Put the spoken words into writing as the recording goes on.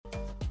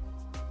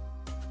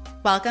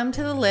Welcome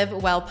to the Live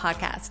Well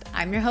podcast.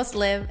 I'm your host,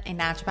 Liv, a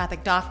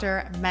naturopathic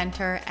doctor,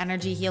 mentor,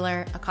 energy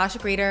healer,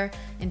 Akashic reader,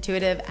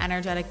 intuitive,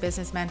 energetic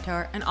business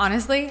mentor, and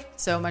honestly,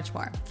 so much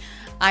more.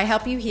 I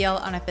help you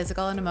heal on a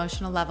physical and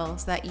emotional level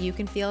so that you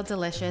can feel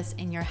delicious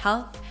in your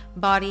health,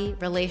 body,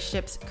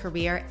 relationships,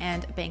 career,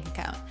 and bank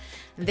account.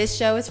 This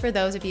show is for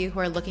those of you who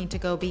are looking to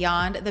go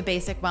beyond the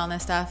basic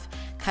wellness stuff,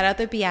 cut out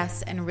the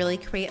BS, and really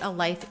create a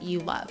life you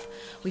love.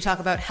 We talk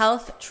about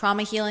health,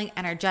 trauma healing,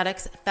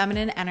 energetics,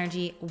 feminine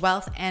energy,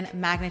 wealth, and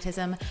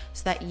magnetism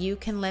so that you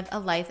can live a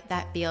life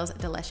that feels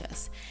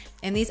delicious.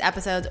 In these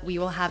episodes, we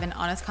will have an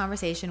honest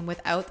conversation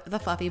without the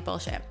fluffy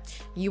bullshit.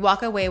 You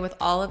walk away with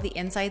all of the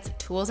insights,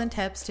 tools, and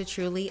tips to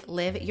truly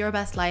live your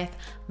best life,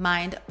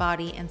 mind,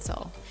 body, and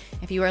soul.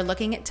 If you are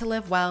looking to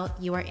live well,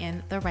 you are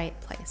in the right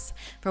place.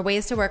 For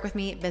ways to work with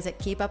me, visit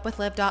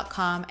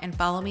keepupwithliv.com and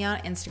follow me on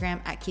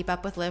Instagram at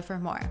keepupwithliv for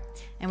more.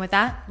 And with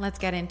that, let's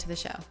get into the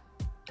show.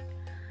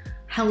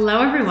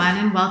 Hello, everyone,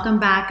 and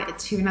welcome back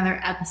to another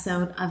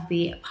episode of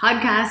the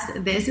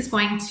podcast. This is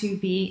going to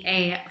be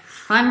a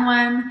fun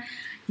one.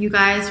 You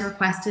guys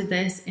requested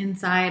this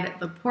inside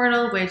the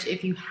portal, which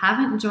if you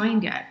haven't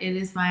joined yet, it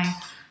is my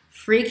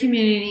free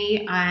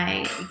community.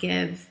 I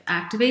give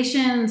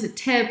activations,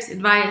 tips,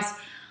 advice,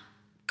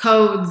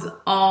 codes,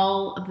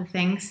 all of the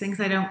things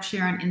I don't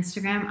share on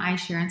Instagram, I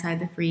share inside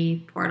the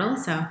free portal.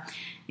 So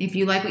if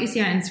you like what you see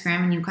on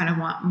Instagram and you kind of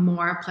want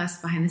more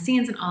plus behind the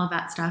scenes and all of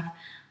that stuff,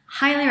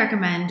 highly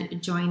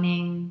recommend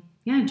joining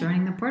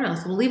the portal.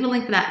 So we'll leave a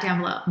link for that down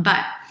below.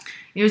 But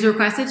it was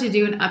requested to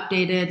do an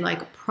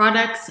updated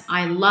products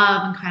I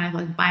love and kind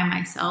of by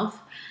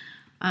myself.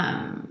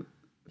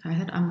 Sorry, I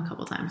said a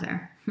couple times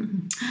there.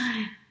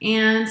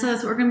 And so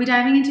that's what we're going to be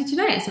diving into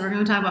today. So we're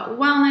going to talk about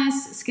wellness,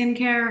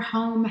 skincare,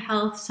 home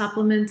health,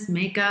 supplements,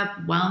 makeup,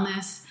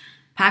 wellness,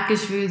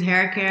 packaged foods,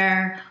 hair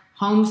care,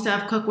 home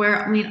stuff,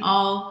 cookware.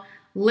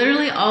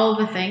 Literally all of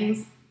the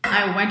things.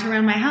 I went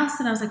around my house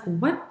and I was like,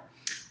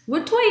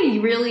 what do I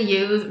really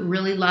use,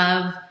 really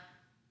love,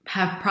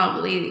 have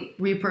probably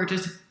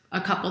repurchased a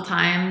couple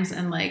times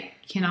and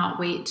cannot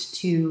wait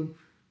to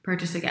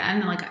purchase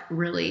again.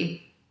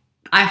 Really,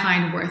 I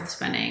find worth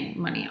spending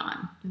money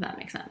on, if that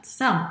makes sense.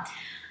 So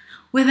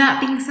with that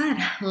being said,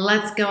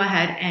 let's go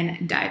ahead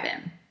and dive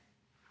in.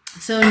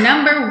 So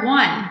number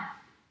one,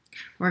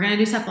 we're going to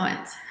do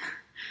supplements.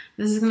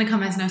 This is going to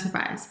come as no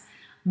surprise.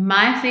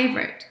 My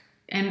favorite,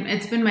 and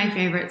it's been my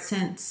favorite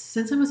since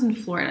I was in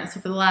Florida. So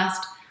for the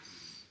last,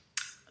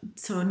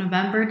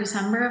 November,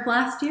 December of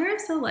last year.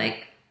 So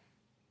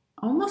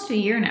almost a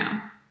year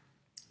now,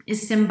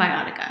 is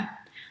Cymbiotika.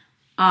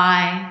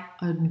 I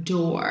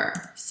adore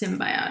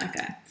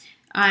Cymbiotika.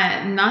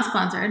 Not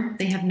sponsored.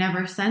 They have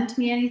never sent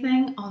me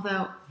anything,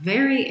 although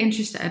very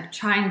interested,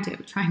 trying to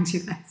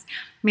guys,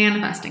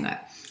 manifesting it.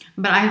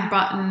 But I've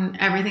bought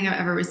everything I've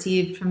ever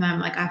received from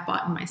them. I've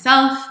bought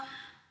myself,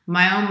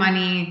 my own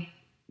money,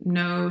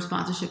 no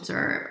sponsorships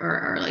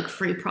or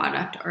free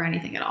product or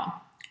anything at all.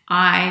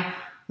 I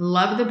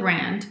love the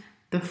brand,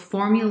 the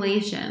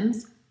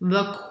formulations,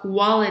 the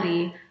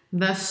quality,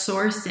 the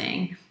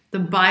sourcing, the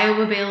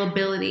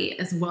bioavailability,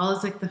 as well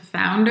as the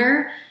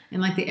founder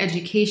and the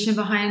education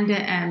behind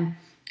it and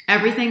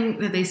everything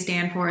that they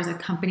stand for as a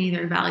company,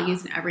 their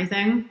values and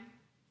everything.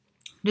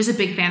 Just a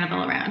big fan of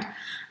all around.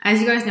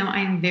 As you guys know, I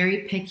am very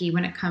picky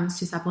when it comes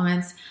to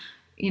supplements.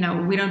 We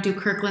don't do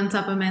Kirkland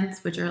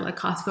supplements, which are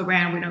Costco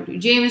brand. We don't do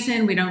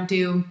Jameson. We don't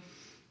do,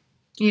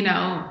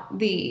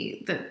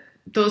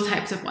 those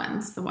types of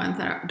ones, the ones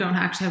that don't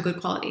actually have good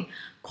quality.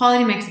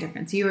 Quality makes a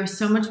difference. You are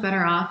so much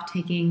better off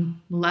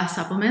taking less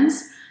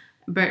supplements,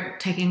 but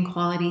taking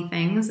quality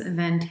things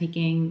than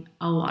taking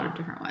a lot of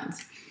different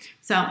ones.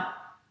 So,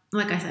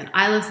 like I said,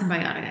 I love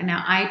Cymbiotika.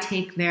 Now, I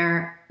take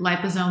their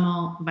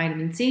liposomal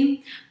vitamin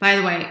C. By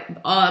the way,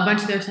 a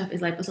bunch of their stuff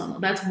is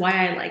liposomal. That's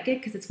why I like it,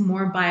 because it's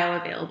more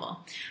bioavailable.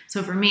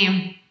 So for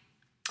me,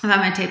 if I'm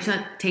going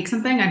to take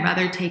something,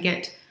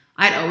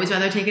 I'd always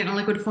rather take it in a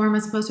liquid form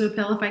as opposed to a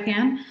pill if I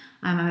can.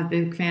 I'm a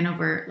big fan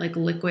over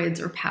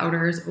liquids or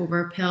powders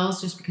over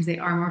pills just because they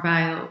are more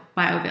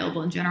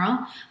bioavailable in general.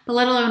 But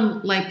let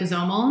alone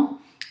liposomal,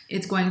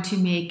 it's going to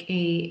make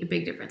a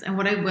big difference. And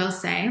what I will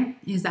say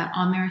is that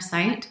on their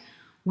site,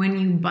 when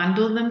you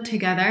bundle them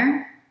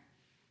together,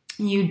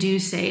 you do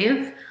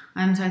save.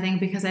 So I think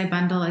because I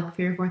bundle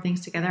 3 or 4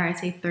 things together, I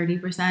save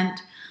 30%.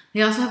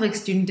 They also have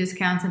student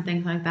discounts and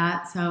things like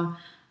that. So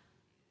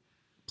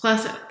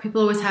plus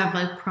people always have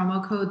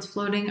promo codes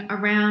floating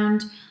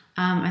around.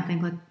 I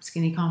think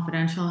Skinny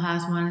Confidential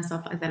has one and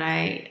stuff like that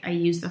I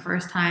used the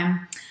first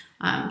time.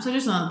 So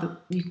just know that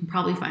you can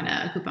probably find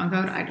a coupon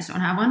code. I just don't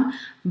have one.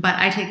 But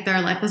I take their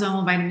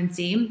liposomal vitamin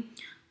C.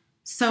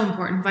 So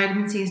important.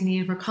 Vitamin C is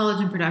needed for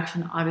collagen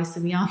production.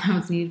 Obviously, we all know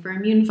it's needed for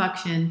immune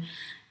function.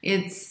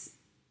 It's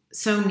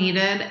so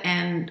needed,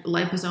 and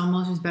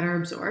liposomal is just better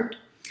absorbed.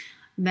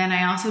 Then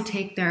I also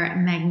take their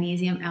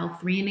magnesium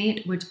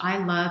L-threonate, which I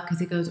love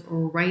because it goes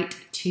right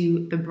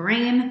to the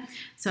brain.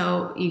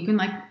 So you can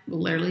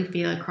literally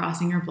feel it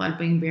crossing your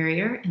blood-brain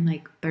barrier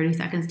in 30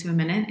 seconds to a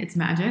minute. It's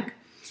magic.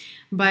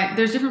 But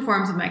there's different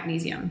forms of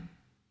magnesium.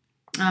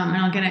 And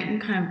I'll get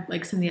it kind of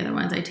like some of the other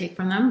ones I take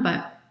from them,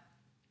 but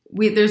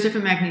there's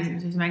different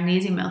magnesiums. There's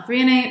magnesium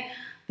L-threonate,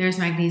 there's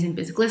magnesium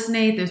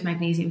bisglycinate, there's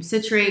magnesium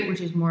citrate,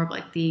 which is more of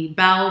like the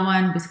bowel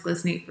one,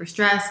 bisglycinate for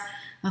stress,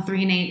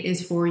 L-threonate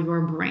is for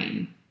your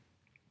brain.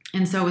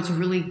 And so it's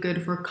really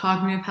good for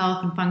cognitive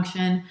health and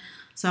function.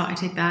 So I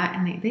take that,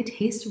 and they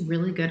taste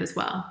really good as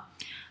well.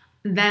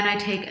 Then I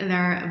take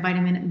their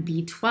vitamin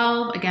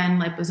B12, again,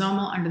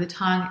 liposomal under the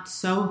tongue. It's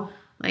so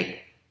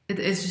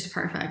it's just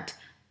perfect.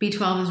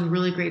 B12 is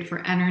really great for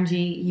energy.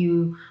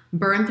 You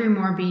burn through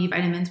more B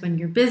vitamins when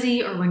you're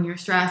busy or when you're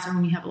stressed or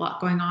when you have a lot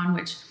going on,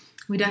 which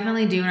we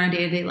definitely do in our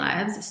day-to-day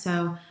lives.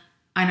 So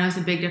I know it's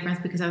a big difference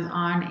because I was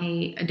on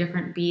a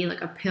different B,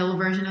 like a pill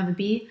version of a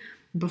B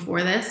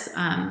before this,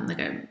 like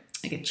a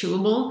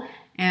chewable,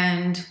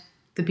 and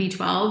the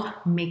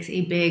B12 makes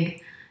a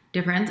big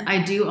difference.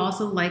 I do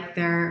also like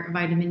their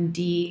vitamin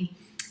D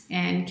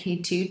and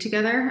K2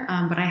 together,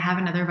 but I have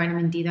another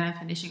vitamin D that I'm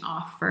finishing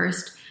off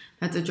first.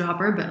 That's a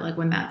dropper, but like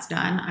when that's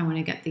done, I want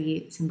to get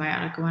the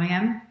Symbiotica one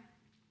again.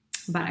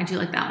 But I do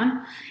like that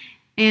one.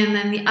 And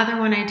then the other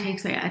one I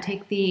take, so yeah, I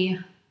take the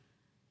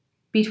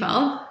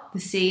B12, the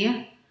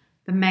C,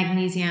 the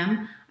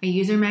magnesium. I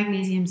use their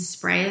magnesium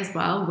spray as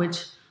well,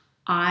 which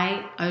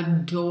I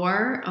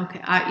adore. Okay,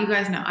 you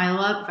guys know I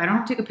love, if I don't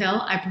have to take a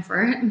pill, I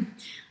prefer it. I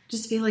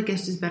just feel like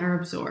it's just better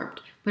absorbed.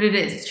 But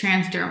it's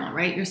transdermal,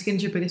 right? Your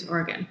skin's your biggest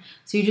organ.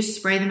 So you just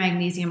spray the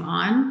magnesium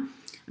on.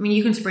 I mean,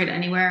 you can spray it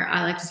anywhere.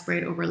 I like to spray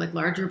it over like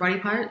larger body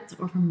parts,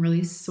 or if I'm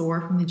really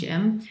sore from the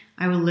gym,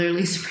 I will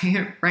literally spray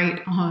it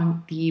right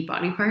on the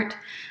body part.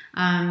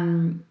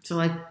 So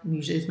like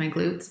usually it's my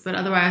glutes, but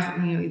otherwise,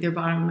 either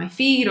bottom of my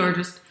feet or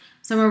just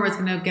somewhere where it's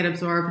going to get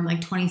absorbed in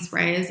like 20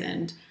 sprays.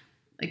 And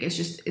like,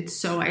 it's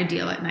so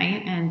ideal at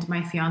night. And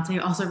my fiance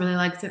also really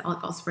likes it.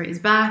 I'll spray his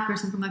back or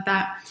something like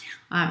that.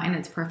 And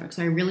it's perfect.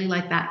 So I really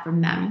like that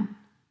from them.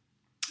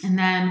 And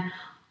then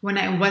when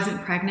I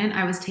wasn't pregnant,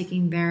 I was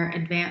taking their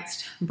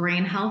advanced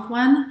brain health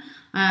one.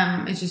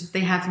 It's just, they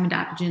have some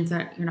adaptogens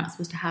that you're not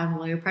supposed to have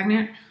while you're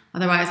pregnant.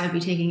 Otherwise, I'd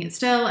be taking it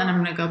still, and I'm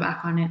going to go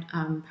back on it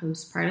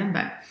postpartum.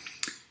 But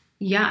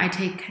yeah, I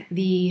take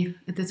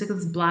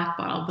this black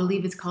bottle. I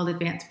believe it's called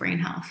Advanced Brain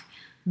Health.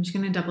 I'm just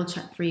going to double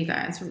check for you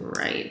guys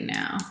right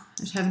now.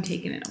 I just haven't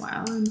taken it in a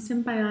while.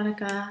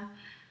 Symbiotica.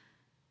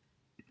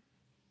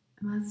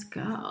 Let's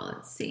go.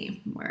 Let's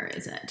see. Where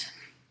is it?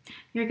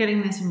 You're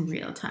getting this in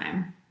real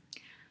time.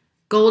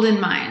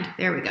 Golden Mind.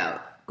 There we go.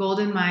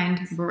 Golden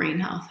Mind Brain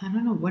Health. I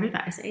don't know. What did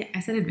I say? I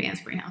said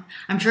Advanced Brain Health.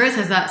 I'm sure it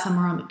says that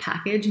somewhere on the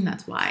package, and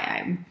that's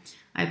why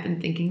I've been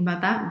thinking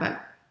about that.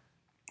 But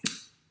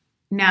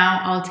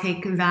now I'll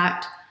take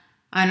that.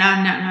 No,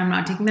 I'm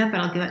not taking that, but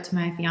I'll give that to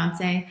my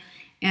fiance.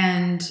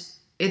 And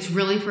it's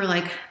really for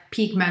like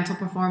peak mental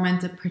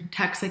performance. It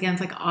protects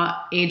against like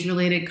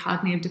age-related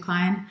cognitive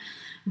decline.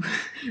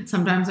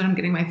 Sometimes when I'm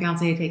getting my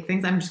fiance to take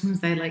things, I'm just going to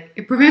say like,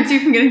 it prevents you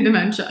from getting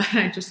dementia. And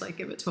I just like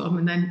give it to him,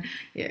 and then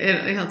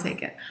he'll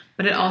take it.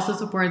 But it also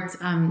supports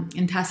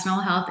intestinal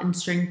health and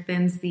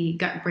strengthens the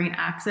gut-brain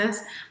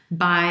axis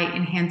by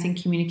enhancing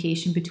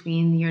communication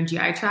between your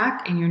GI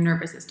tract and your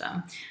nervous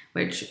system,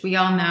 which we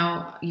all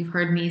know. You've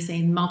heard me say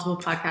in multiple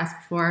podcasts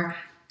before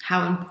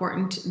how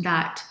important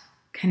that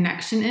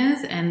connection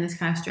is, and this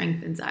kind of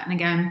strengthens that. And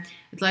again,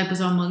 it's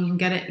liposomal. You can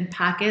get it in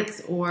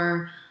packets,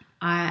 or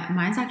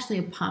mine's actually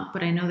a pump,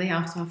 but I know they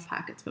also have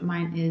packets, but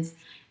mine is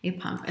a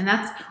pump. And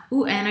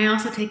and I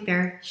also take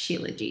their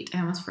Shilajit. I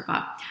almost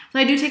forgot. So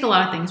I do take a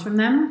lot of things from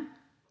them,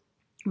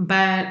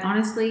 but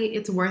honestly,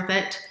 it's worth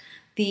it.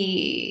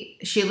 The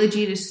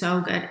Shilajit is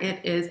so good.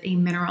 It is a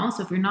mineral.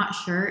 So if you're not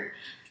sure,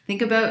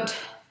 think about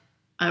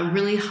a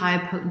really high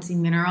potency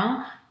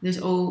mineral. There's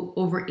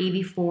over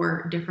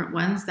 84 different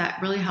ones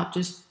that really help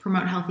just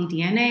promote healthy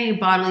DNA,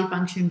 bodily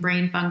function,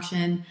 brain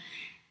function,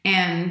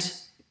 and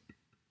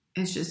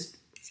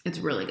it's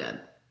really good.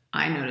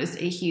 I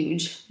noticed a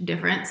huge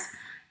difference,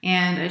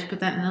 and I just put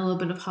that in a little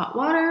bit of hot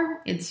water.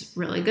 It's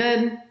really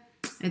good.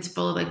 It's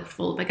full of like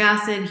fulvic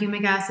acid,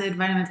 humic acid,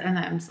 vitamins,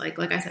 enzymes.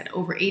 Like I said,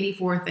 over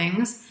 84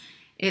 things.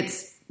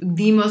 It's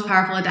the most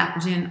powerful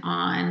adaptogen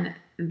on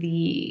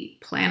the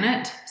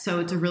planet, so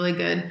it's a really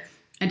good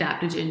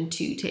adaptogen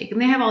to take. And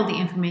they have all the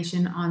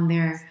information on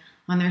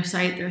their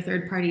site. They're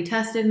third-party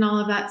tested and all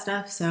of that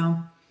stuff. So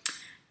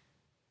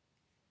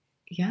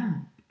yeah,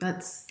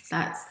 that's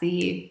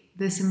the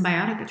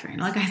Symbiotica train.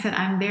 Like I said,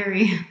 I'm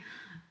very,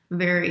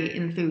 very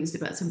enthused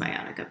about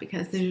Symbiotica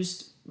because they're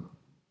just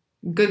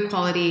good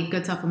quality,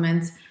 good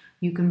supplements.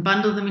 You can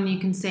bundle them and you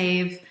can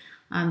save.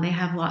 They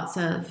have lots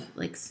of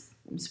like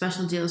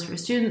special deals for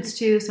students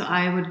too. So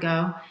I would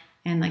go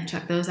and like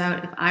check those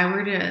out. If I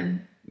were to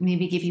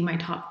maybe give you my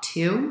top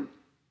two,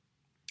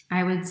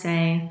 I would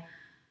say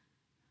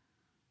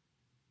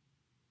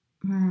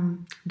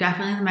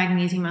definitely the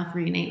magnesium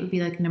L-threonate would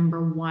be like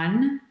number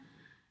one.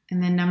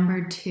 And then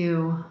number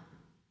two,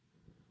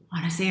 I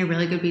want to say a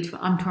really good B12.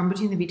 I'm torn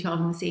between the B12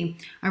 and the C.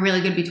 A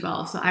really good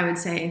B12. So I would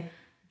say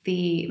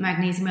the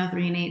magnesium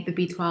L-threonate, the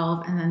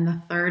B12, and then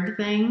the third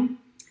thing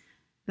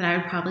that I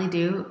would probably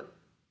do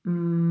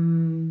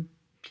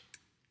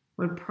would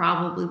would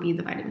probably be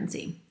the vitamin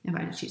C if I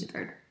had to choose a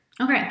third.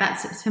 Okay,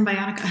 that's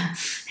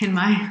Symbiotica in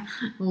my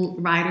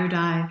ride or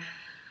die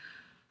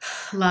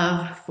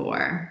love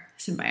for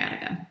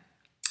Symbiotica.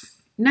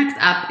 Next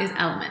up is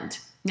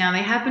Element. Now,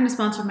 they have been a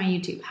sponsor of my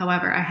YouTube.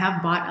 However, I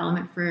have bought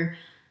Element for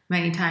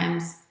many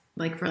times,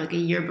 like for like a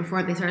year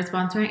before they started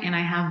sponsoring, and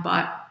I have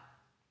bought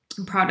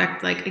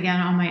product like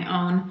again on my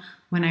own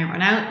when I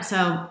run out.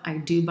 So I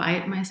do buy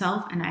it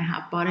myself, and I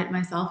have bought it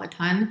myself a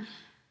ton.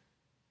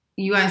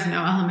 You guys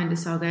know Element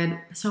is so good.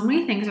 So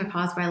many things are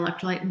caused by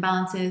electrolyte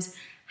imbalances,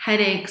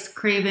 headaches,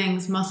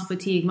 cravings, muscle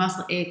fatigue,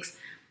 muscle aches.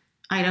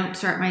 I don't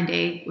start my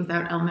day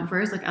without Element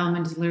first. Like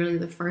Element is literally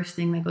the first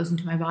thing that goes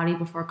into my body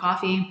before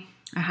coffee.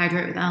 I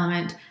hydrate with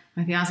Element.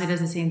 My fiance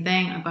does the same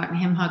thing. I've gotten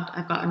him hooked.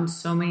 I've gotten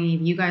so many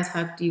of you guys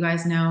hooked. You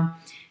guys know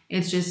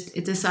it's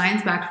a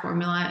science-backed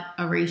formula,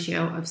 a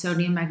ratio of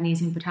sodium,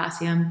 magnesium,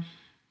 potassium.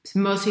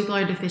 Most people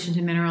are deficient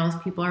in minerals.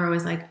 People are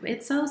always like,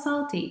 it's so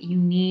salty. You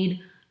need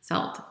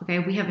salt. Okay,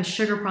 we have a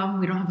sugar problem.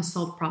 We don't have a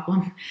salt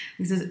problem.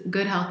 This is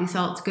good, healthy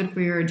salt. It's good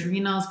for your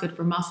adrenals, good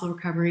for muscle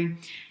recovery.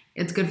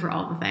 It's good for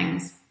all the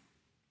things.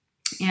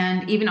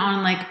 And even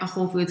on like a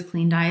whole foods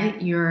clean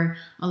diet, your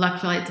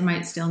electrolytes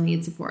might still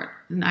need support.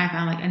 And I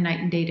found like a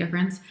night and day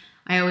difference.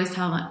 I always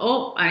tell them,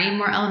 oh, I need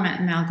more Element,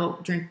 and then I'll go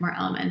drink more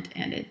Element,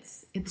 and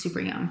it's super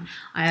yum.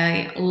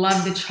 I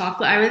love the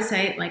chocolate. I would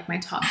say like my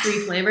top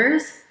 3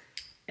 flavors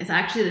is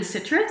actually the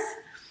citrus,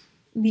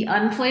 the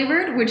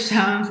unflavored, which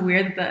sounds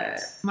weird.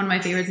 One of my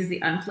favorites is the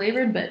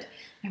unflavored, but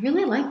I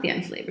really like the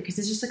unflavored because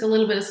it's just like a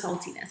little bit of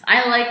saltiness.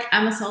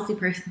 I'm a salty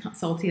person, not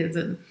salty as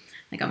in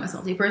like I'm a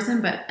salty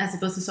person, but as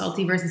opposed to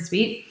salty versus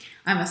sweet,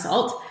 I'm a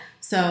salt.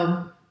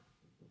 So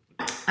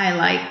I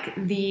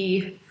like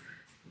the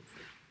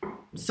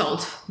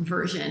salt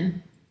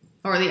version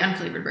or the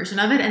unflavored version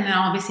of it. And then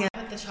obviously I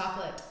put the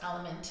chocolate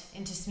element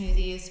into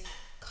smoothies,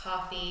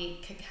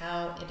 coffee,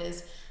 cacao. It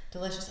is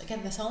delicious.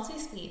 Again, the salty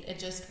sweet, it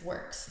just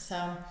works.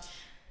 So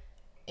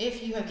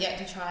if you have yet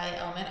to try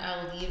Element,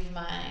 I will leave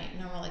my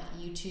normal like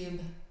YouTube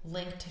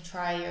link to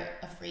try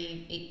a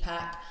free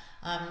 8-pack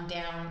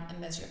down in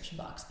the description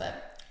box.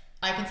 But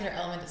I consider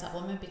Element a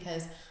supplement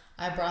because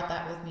I brought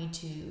that with me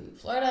to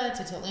Florida,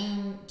 to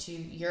Tulum, to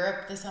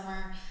Europe this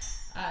summer.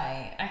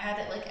 I had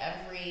it like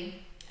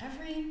every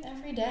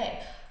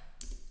day.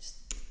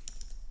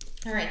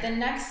 All right, the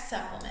next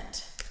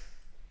supplement,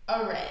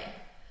 Array.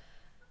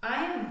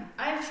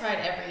 I've tried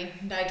every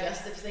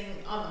digestive thing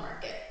on the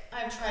market.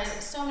 I've tried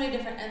so many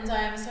different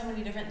enzymes, so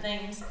many different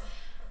things.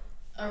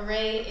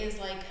 Array is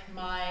like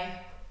my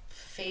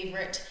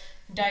favorite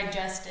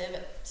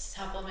digestive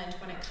supplement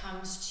when it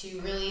comes to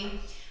really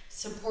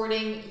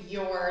supporting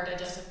your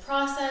digestive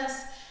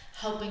process,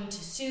 helping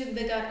to soothe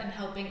the gut, and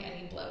helping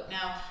any bloat.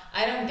 Now,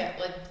 I don't get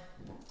like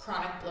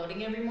chronic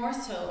bloating anymore,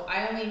 so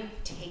I only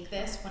take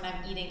this when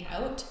I'm eating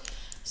out.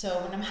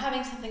 So when I'm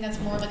having something that's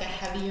more like a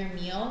heavier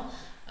meal,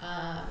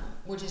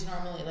 which is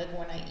normally like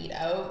when I eat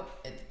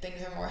out,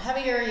 things are more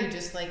heavier. You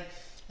just like,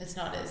 it's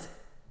not as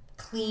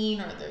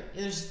clean, or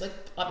they're just like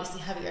obviously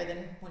heavier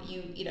than what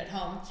you eat at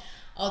home.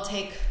 I'll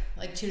take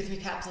like 2 to 3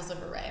 capsules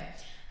of Array.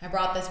 I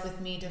brought this with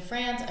me to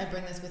France. I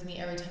bring this with me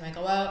every time I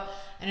go out,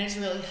 and it just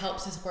really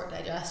helps to support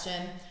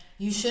digestion.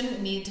 You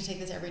shouldn't need to take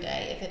this every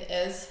day. If it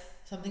is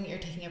something that you're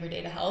taking every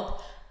day to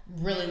help,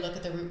 really look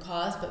at the root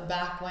cause. But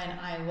back when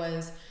I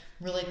was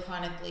really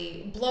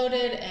chronically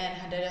bloated and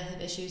had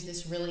digestive issues,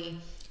 this really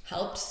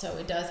helped. So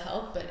it does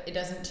help, but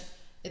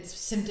it's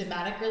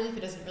symptomatic relief.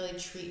 It doesn't really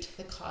treat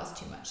the cause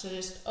too much. So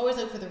just always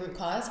look for the root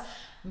cause,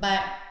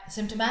 but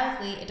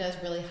symptomatically it does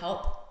really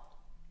help.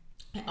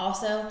 And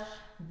also,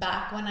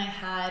 back when I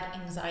had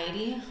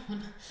anxiety,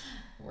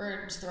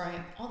 we're just throwing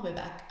it all the way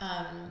back,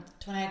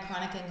 to when I had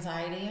chronic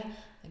anxiety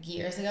like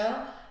years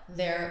ago,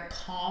 their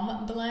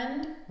Calm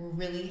blend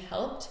really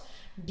helped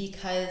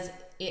because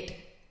it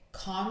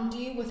calmed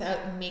you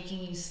without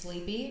making you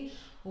sleepy,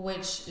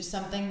 which is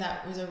something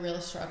that was a real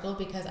struggle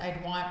because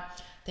I'd want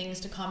things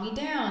to calm me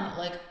down,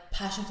 like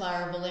passion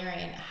flower,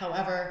 valerian.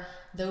 However,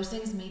 those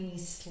things made me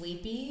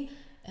sleepy,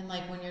 and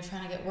like when you're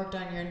trying to get work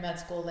done, you're in med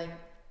school, like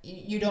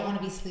you don't want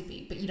to be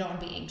sleepy, but you don't want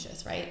to be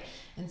anxious, right?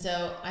 And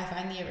so I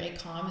find the Array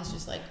Calm is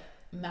just like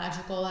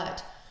magical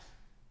at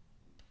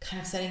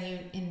kind of setting you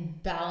in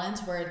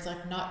balance, where it's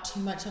like not too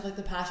much of like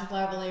the passion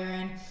flower,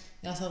 valerian.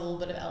 You also have a little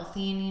bit of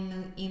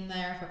L-theanine in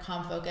there for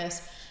calm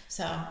focus.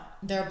 So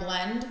their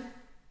blend,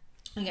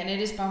 again, it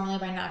is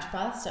formulated by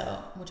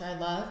naturopaths, which I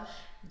love.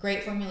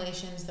 Great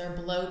formulations. Their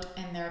bloat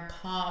and their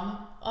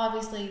calm.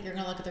 Obviously, you're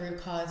going to look at the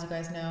root cause, you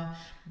guys know,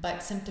 but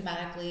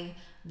symptomatically,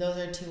 those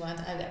are 2 ones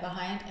I get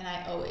behind, and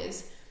I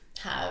always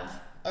have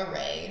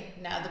Array.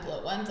 Now the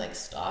bloat ones like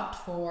stocked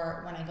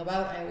for when I go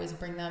out. I always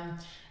bring them.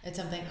 It's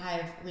something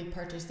I've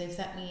repurchased. They've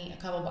sent me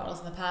a couple bottles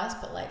in the past,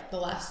 but like the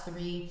last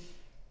 3,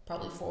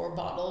 probably 4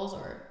 bottles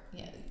or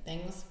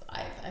things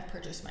I've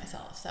purchased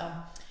myself. So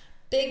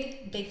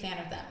big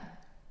fan of them.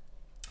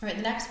 All right,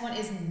 the next one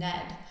is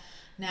Ned.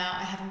 Now,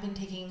 I haven't been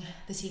taking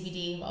the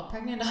CBD while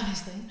pregnant,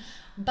 obviously,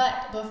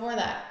 but before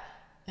that,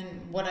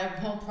 and what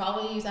I will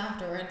probably use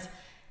afterwards,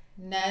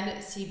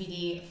 Ned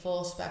CBD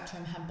Full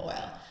Spectrum Hemp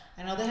Oil.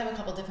 I know they have a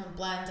couple different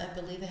blends. I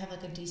believe they have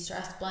like a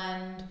de-stress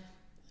blend,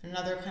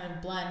 another kind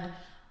of blend.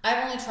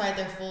 I've only tried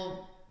their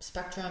full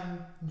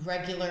spectrum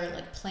regular,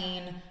 like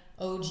plain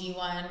OG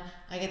one.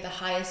 I get the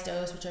highest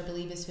dose, which I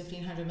believe is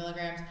 1,500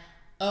 milligrams.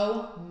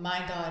 Oh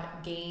my God,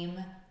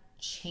 game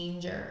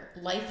changer,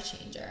 life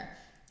changer.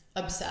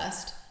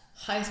 Obsessed.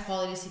 Highest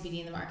quality CBD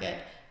in the market.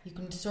 You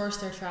can source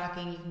their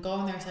tracking. You can go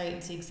on their site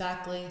and see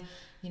exactly,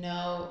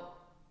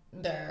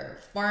 their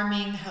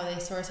farming, how they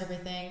source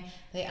everything.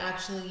 They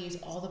actually use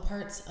all the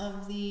parts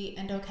of the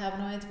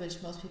endocannabinoids,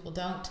 which most people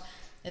don't.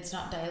 It's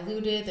not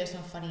diluted. There's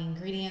no funny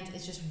ingredients.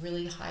 It's just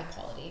really high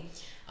quality.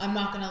 I'm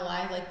not gonna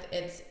lie, like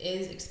it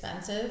is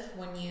expensive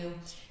when you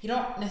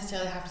don't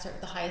necessarily have to start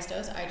with the highest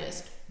dose.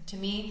 To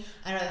me,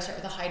 I'd rather start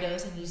with a high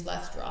dose and use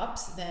less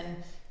drops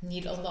than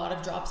need a lot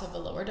of drops of a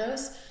lower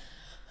dose.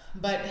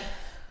 But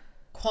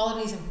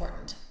quality is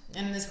important.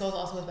 And this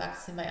also goes back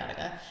to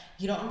Symbiotica.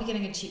 You don't want to be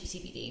getting a cheap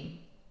CBD.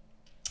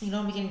 You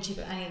don't want to be getting cheap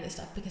at any of this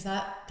stuff because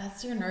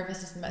that's your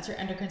nervous system, that's your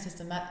endocrine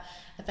system, that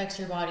affects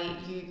your body.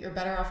 You're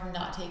better off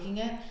not taking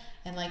it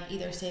and like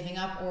either saving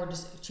up or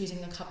just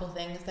choosing a couple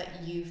things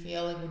that you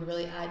feel like would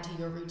really add to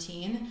your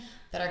routine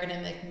that are going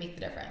to make the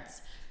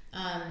difference.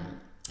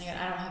 Again,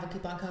 I don't have a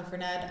coupon code for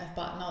Ned. I've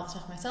bought all the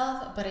stuff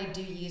myself, but I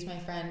do use my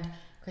friend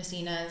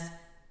Christina's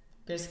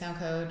discount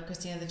code,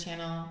 Christina the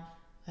channel.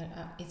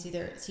 It's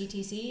either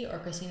CTC or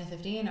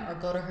Christina15, or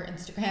go to her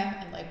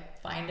Instagram and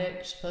like find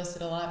it. She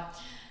posted a lot.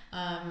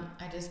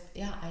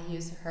 I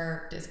use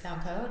her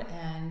discount code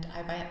and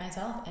I buy it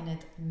myself, and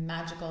it's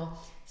magical.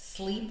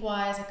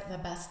 Sleep-wise, like the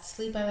best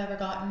sleep I've ever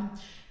gotten.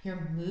 Your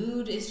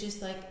mood is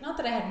just like, not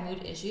that I had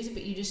mood issues,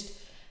 but you just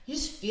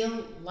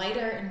feel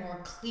lighter and more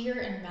clear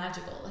and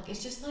magical. Like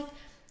it's just like,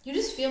 you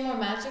just feel more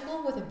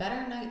magical with a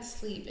better night's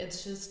sleep.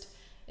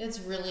 It's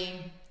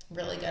really,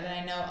 really good. And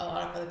I know a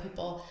lot of other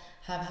people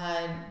have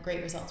had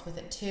great results with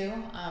it too.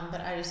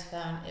 But I just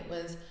found it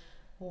was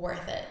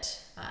worth it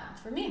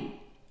for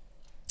me.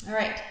 All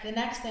right, the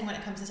next thing when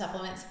it comes to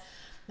supplements,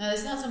 now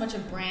this is not so much a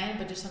brand,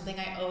 but just something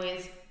I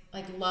always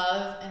like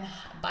love and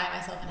buy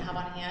myself and have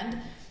on hand,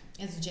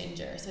 is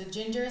ginger. So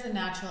ginger is a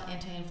natural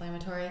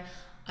anti-inflammatory.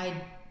 I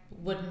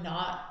do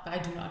not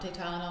take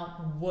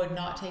Tylenol, would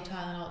not take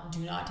Tylenol, do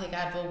not take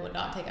Advil, would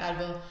not take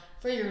Advil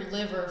for your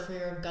liver, for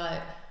your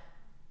gut.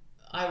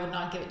 I would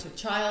not give it to a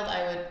child.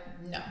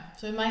 No.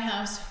 So in my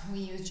house, we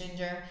use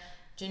ginger.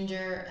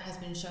 Ginger has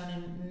been shown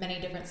in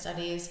many different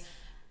studies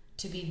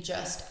to be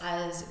just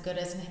as good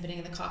as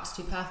inhibiting the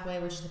COX-2 pathway,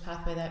 which is the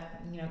pathway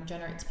that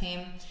generates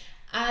pain,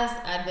 as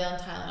Advil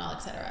and Tylenol,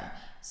 etc.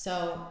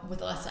 So with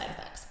less side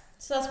effects.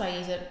 So that's why I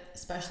use it,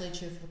 especially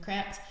true for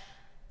cramps,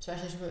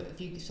 especially if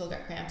you still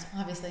get cramps.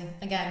 Obviously,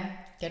 again,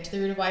 get to the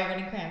root of why you're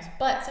getting cramps.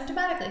 But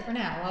symptomatically, for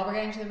now, while we're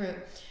getting to the root,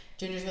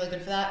 ginger is really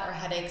good for that, or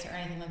headaches or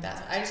anything like that.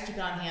 So I just keep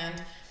it on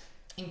hand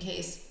in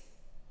case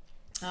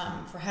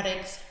for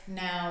headaches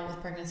now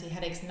with pregnancy,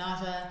 headaches,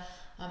 nausea.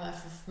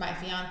 For my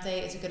fiance,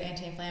 it's a good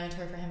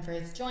anti-inflammatory for him for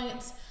his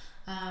joints,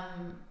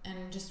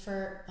 and just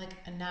for like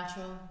a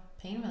natural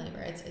pain reliever.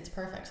 It's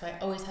perfect. So I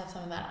always have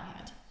some of that on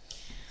hand.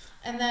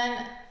 And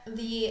then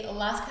the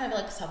last kind of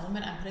like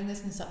supplement, I'm putting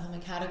this in the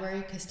supplement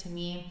category because to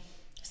me,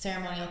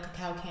 ceremonial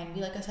cacao can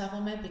be like a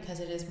supplement because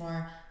it is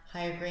more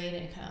higher grade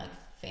and kind of like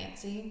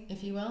fancy,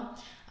 if you will.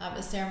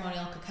 Is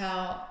ceremonial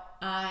cacao.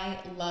 I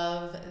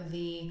love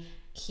the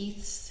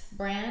Keith's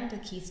brand, the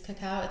Keith's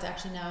cacao. It's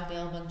actually now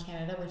available in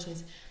Canada, which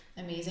is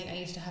amazing. I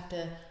used to have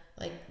to,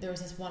 there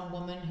was this one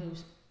woman who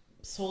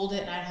sold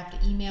it and I'd have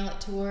to email it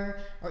to her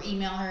or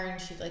email her and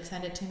she'd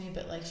send it to me,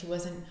 but she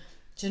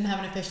didn't have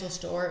an official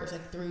store. It was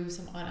through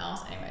someone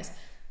else. Anyways,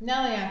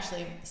 now they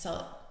actually sell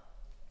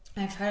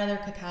it. I've tried other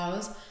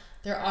cacaos.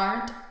 There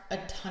aren't a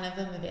ton of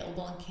them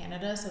available in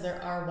Canada, so there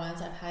are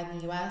ones I've had in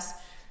the US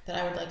that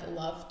I would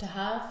love to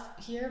have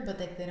here, but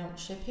they don't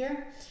ship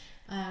here.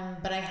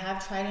 But I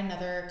have tried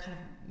another kind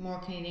of more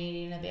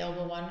Canadian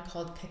available one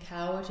called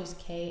Kakao, which is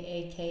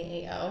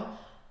Kakao.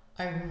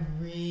 I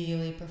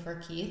really prefer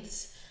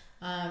Keith's.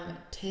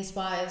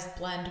 Taste-wise,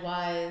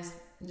 blend-wise,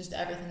 just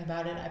everything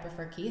about it, I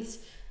prefer Keith's.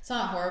 It's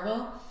not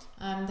horrible,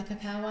 the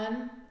cacao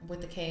one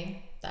with the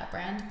K, that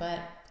brand, but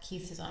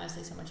Keith's is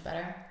honestly so much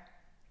better.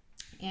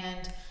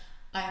 And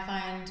I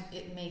find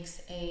it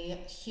makes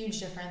a huge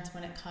difference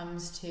when it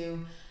comes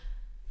to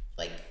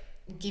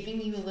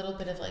giving you a little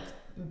bit of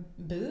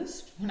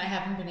boost. When I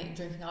haven't been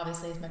drinking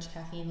obviously as much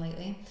caffeine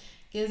lately,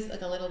 gives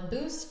a little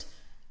boost,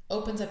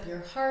 opens up your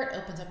heart,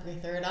 opens up your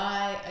third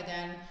eye.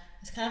 Again,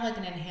 it's kind of like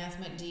an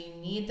enhancement. Do you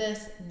need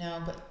this?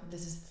 No, but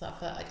this is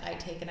stuff that I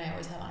take and I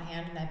always have on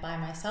hand and I buy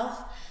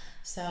myself.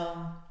 So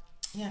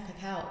yeah,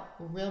 cacao,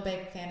 real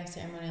big fan of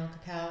ceremonial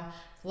cacao.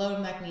 Low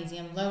in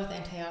magnesium, low with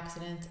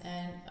antioxidants,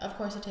 and of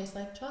course it tastes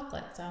like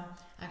chocolate. So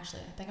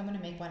actually, I think I'm going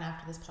to make one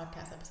after this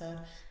podcast episode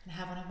and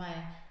have one of my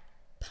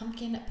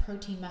pumpkin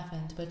protein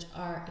muffins, which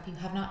are, if you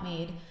have not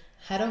made,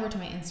 head over to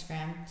my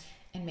Instagram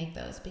and make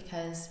those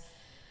because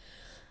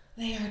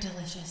they are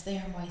delicious. They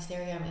are moist,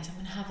 they're yummy. So I'm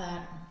going to have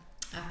that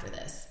after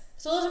this.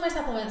 So those are my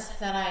supplements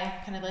that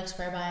I kind of like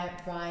swear by,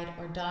 ride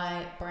or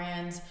die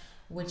brands,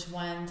 which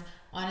ones.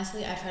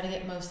 Honestly, I try to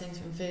get most things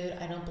from food.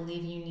 I don't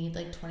believe you need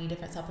like 20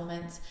 different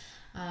supplements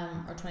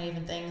or 20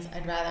 different things.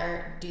 I'd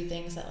rather do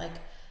things that like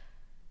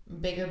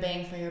bigger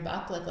bang for your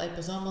buck, like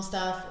liposomal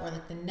stuff or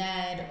like the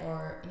NED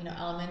or,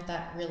 Element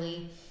that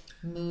really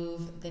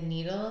move the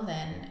needle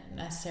than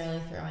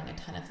necessarily throwing a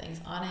ton of things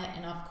on it.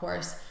 And of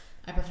course,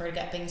 I prefer to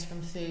get things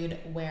from food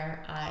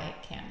where I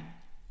can.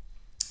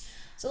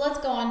 So let's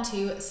go on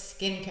to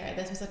skincare.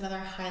 This was another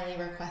highly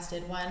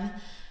requested one.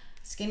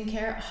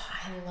 Skincare,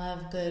 I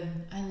love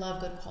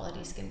good quality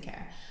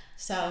skincare.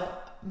 So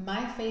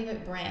my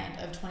favorite brand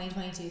of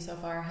 2022 so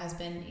far has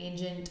been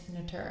Agent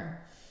Nature.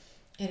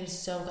 It is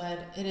so good.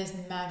 It is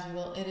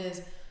magical. It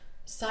is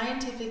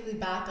scientifically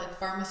backed, like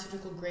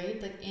pharmaceutical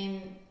grade,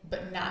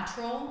 but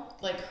natural.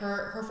 Like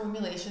her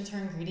formulations, her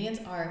ingredients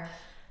are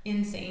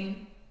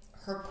insane.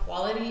 Her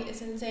quality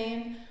is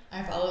insane.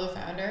 I follow the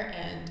founder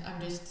and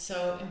I'm just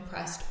so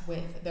impressed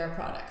with their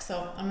products.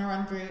 So I'm gonna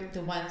run through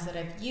the ones that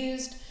I've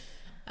used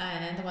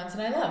and the ones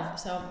that I love.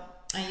 So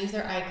I use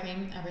their eye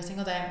cream every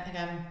single day.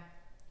 Again,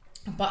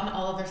 I've bought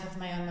all of their stuff with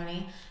my own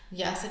money.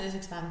 Yes, it is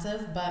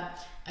expensive, but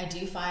I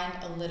do find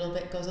a little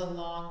bit goes a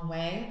long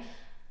way.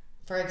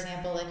 For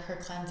example, like her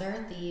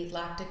cleanser, the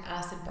lactic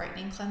acid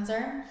brightening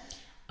cleanser,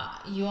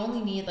 you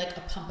only need like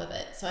a pump of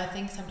it. So I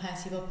think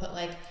sometimes people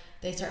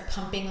they start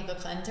pumping like a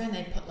cleanser and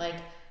they put like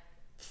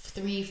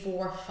 3,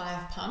 4,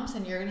 5 pumps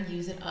and you're going to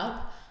use it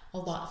up a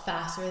lot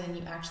faster than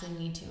you actually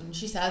need to. And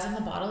she says in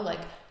the bottle,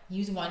 like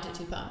use 1 to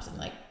 2 pumps. And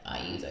like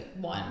I use like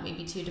 1,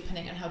 maybe 2,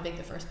 depending on how big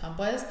the first pump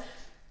was.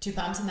 2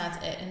 pumps and that's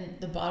it.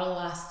 And the bottle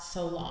lasts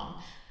so long.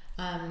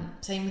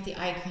 Same with the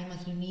eye cream,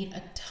 like you need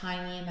a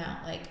tiny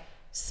amount, like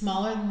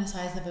smaller than the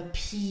size of a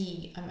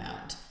pea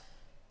amount.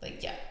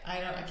 Like, yeah,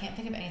 I can't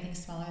think of anything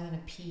smaller than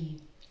a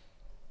pea.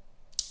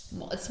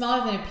 Well, it's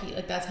smaller than a pea,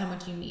 like that's how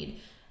much you need.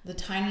 The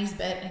tiniest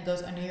bit, and it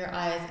goes under your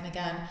eyes. And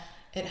again,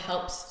 it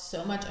helps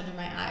so much under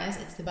my eyes.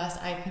 It's the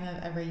best eye cream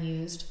I've ever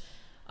used.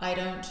 I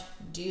don't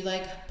do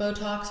like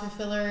Botox or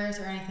fillers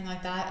or anything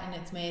like that. And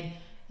it's made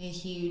a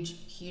huge,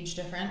 huge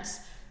difference.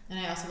 And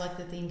I also like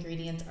that the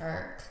ingredients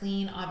are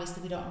clean.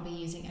 Obviously, we don't want to be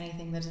using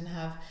anything that doesn't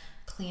have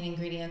clean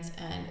ingredients.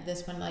 And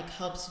this one like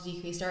helps to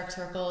decrease dark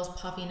circles,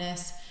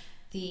 puffiness,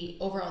 the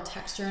overall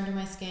texture under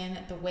my skin.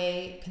 The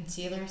way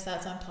concealer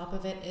sets on top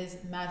of it is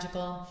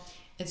magical.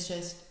 It's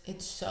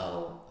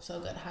so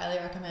good. Highly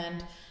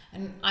recommend.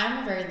 And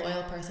I'm a very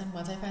loyal person.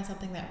 Once I find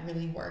something that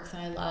really works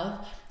and I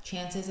love,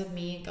 chances of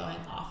me going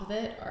off of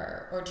it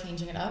or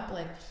changing it up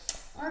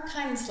are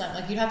kind of slim.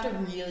 Like you'd have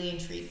to really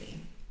intrigue me.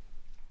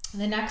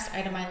 The next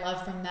item I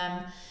love from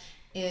them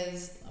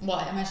is, well,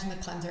 I mentioned the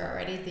cleanser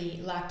already,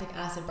 the lactic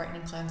acid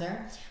brightening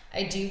cleanser.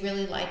 I do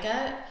really like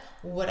it.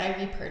 Would I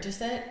repurchase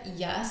it?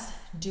 Yes.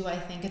 Do I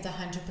think it's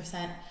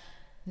 100%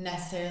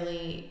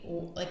 necessarily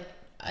like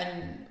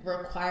a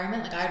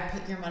requirement? Like I'd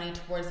put your money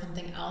towards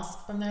something else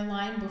from their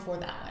line before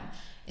that one.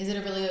 Is it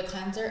a really good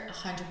cleanser?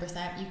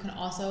 100%. You can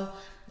also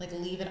like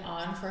leave it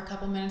on for a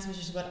couple minutes, which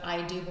is what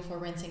I do before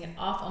rinsing it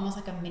off, almost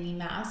like a mini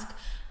mask,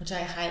 which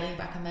I highly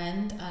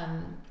recommend.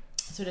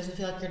 So it doesn't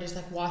feel like you're just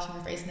like washing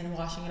your face and then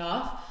washing it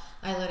off.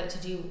 I let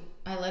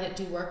it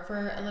do work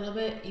for a little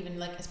bit, even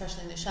like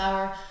especially in the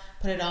shower.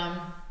 Put it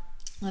on,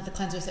 let the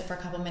cleanser sit for a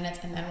couple minutes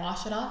and then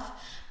wash it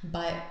off.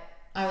 But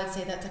I would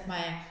say that's like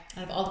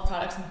out of all the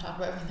products I'm going to talk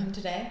about from them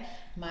today,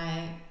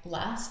 my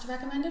last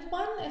recommended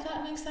one, if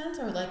that makes sense,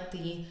 or like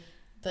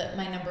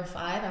my number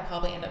 5. I'll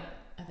probably end up,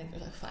 I think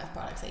there's like 5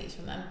 products I use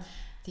from them.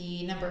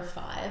 The number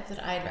 5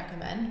 that I'd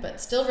recommend,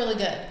 but still really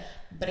good.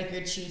 But if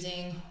you're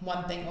choosing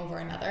one thing over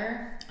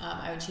another,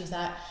 I would choose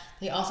that.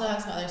 They also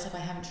have some other stuff I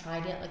haven't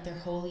tried yet, like their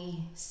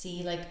Holy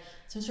See, like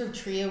some sort of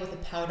trio with a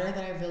powder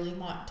that I really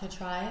want to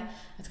try.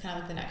 That's kind of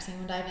like the next thing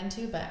we'll dive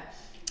into. But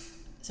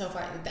so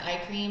far, like the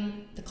eye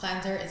cream, the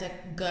cleanser is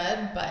like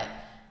good, but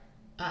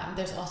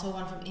there's also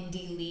one from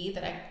Indie Lee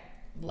that I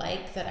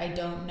like that I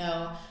don't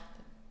know,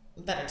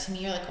 that to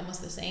me are like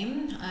almost the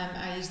same.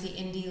 I use the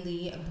Indie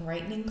Lee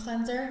brightening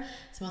cleanser.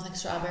 It smells like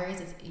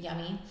strawberries. It's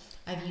yummy.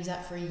 I've used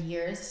that for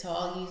years, so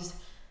I'll use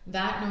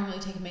that normally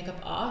to take makeup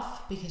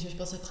off because you're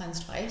supposed to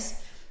cleanse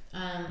twice.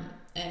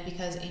 And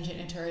because Agent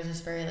Nature is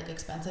just very like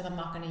expensive, I'm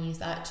not going to use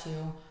that to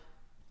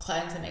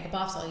cleanse the makeup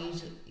off. So I'll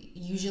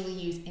usually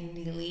use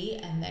Indie Lee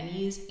and then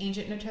use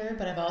Agent Nature,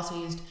 but I've also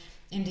used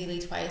Indie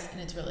Lee twice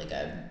and it's really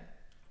good.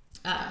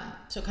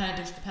 So it kind of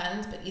just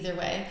depends, but either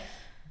way,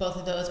 both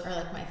of those are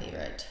like my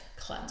favorite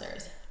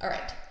cleansers. All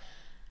right.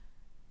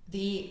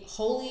 The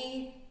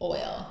Holy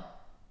Oil,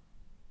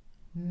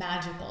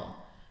 magical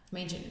from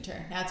Agent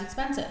Nature. Now it's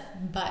expensive,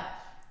 but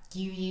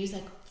you use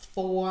like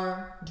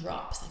 4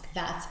 drops. Like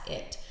that's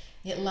it.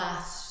 It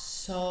lasts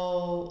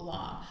so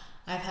long.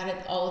 I've had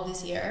it all of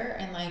this year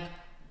and like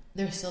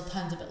there's still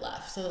tons of it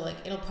left. So like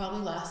it'll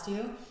last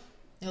you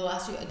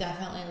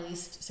definitely at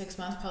least 6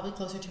 months, probably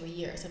closer to a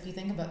year. So if you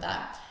think about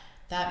that,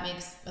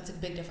 that's a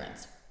big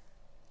difference.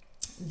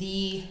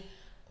 The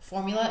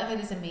formula of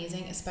it is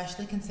amazing,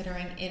 especially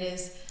considering it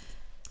is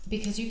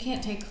because you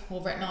can't take,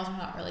 well, retinols are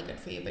not really good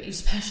for you, but you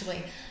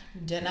especially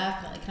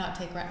definitely cannot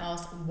take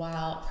retinols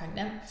while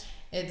pregnant.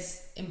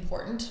 It's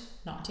important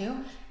not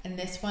to. And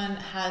this one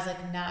has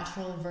like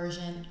natural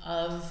version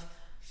of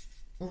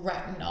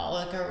retinol,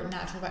 like a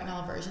natural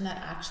retinol version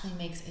that actually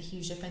makes a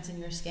huge difference in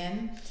your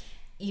skin.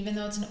 Even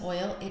though it's an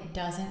oil, it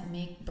doesn't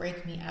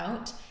break me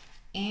out,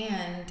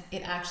 and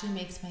it actually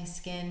makes my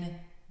skin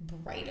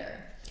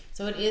brighter.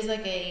 So it is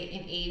like an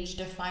age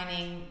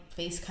defining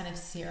face kind of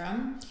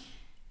serum,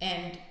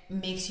 and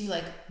makes you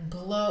like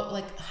glow,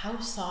 like how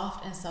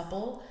soft and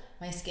supple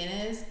my skin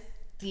is.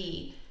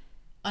 The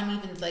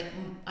uneven, like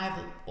I have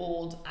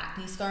old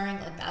acne scarring,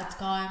 like that's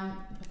gone.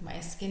 Like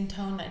my skin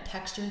tone, my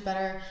texture is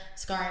better,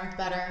 scarring's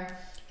better,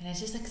 and it's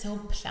just like so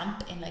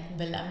plump and like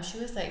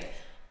voluptuous. Like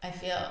I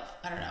feel,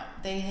 I don't know,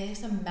 they have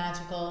some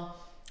magical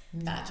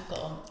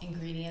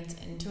ingredients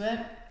into it.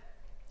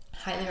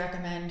 Highly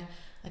recommend.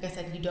 Like I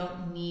said, you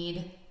don't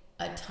need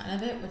a ton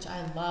of it, which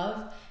I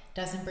love.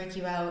 Doesn't break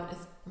you out.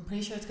 I'm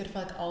pretty sure it's good for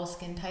like all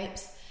skin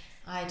types.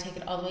 I take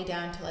it all the way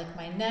down to like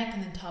my neck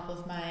and then top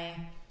of my,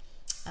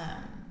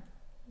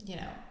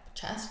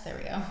 chest. There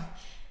we go.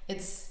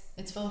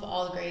 It's full of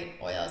all the great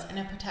oils, and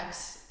it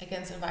protects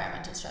against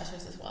environmental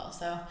stressors as well.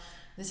 So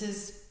this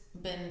has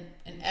been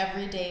an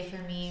everyday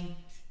for me.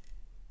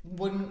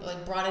 Wouldn't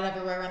like brought it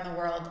everywhere around the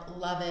world.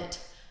 Love it.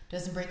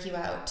 Doesn't break you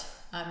out.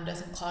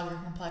 Doesn't clog your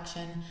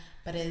complexion,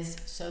 but is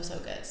so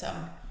good. So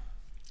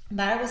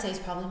that I would say is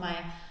probably my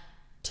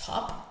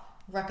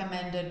top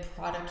recommended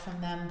product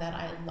from them that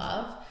I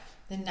love.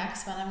 The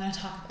next one I'm going to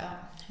talk about,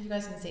 as you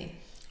guys can see,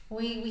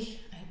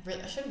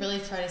 I should really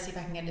try to see if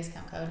I can get a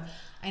discount code.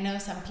 I know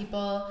some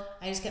people,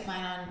 I just get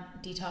mine on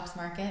Detox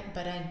Market,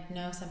 but I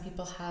know some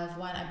people have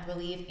one. I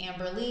believe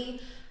Amber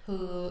Lee,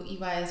 who you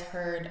guys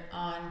heard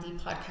on the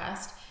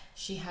podcast,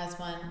 she has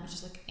one, which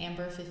is like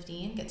Amber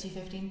 15, gets you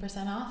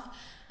 15% off.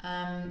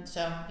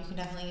 So you can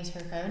definitely use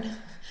her code.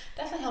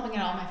 Definitely helping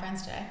out all my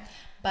friends today.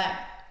 But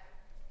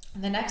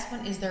the next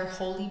one is their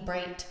Holy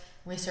Bright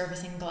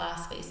Resurfacing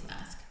Glass Face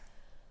Mask.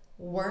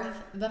 Worth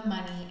the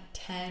money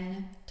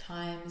 10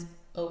 times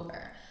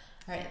over.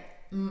 All right.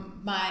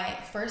 My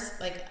first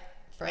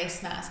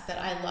face mask that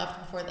I loved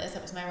before this,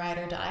 that was my ride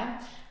or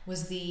die,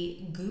 was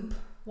the Goop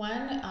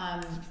one.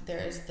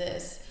 There's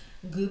this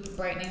Goop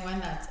brightening one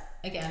that's,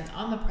 again,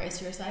 on the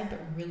pricier side, but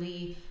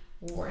really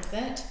worth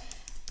it.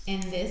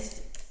 And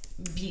this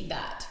beat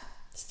that.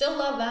 Still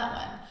love that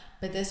one,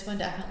 but this one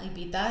definitely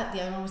beat that.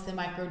 The other one was the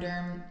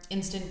Microderm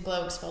Instant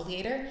Glow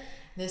Exfoliator.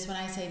 This one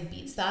I say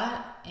beats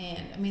that.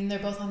 And I mean, they're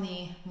both on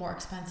the more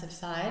expensive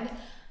side,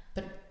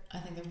 but I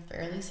think they're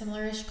fairly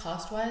similar-ish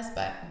cost-wise,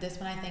 but this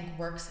one I think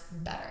works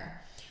better.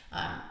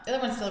 The other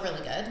one's still really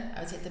good. I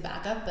would say it's a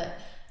backup, but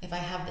if I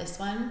have this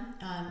one,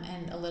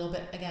 and a little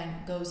bit,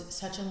 again, goes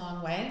such a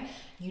long way,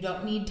 you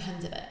don't need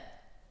tons of it.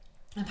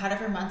 I've had it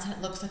for months and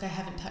it looks like I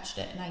haven't touched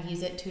it, and I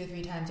use it 2 or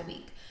 3 times a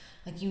week.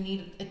 Like, you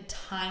need a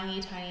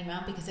tiny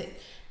amount, because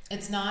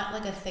it's not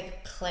like a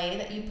thick clay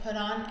that you put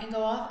on and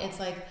go off. It's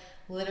like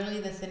literally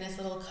the thinnest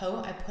little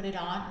coat. I put it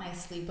on and I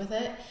sleep with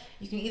it.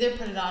 You can either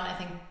put it on, I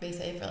think they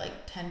say, for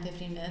like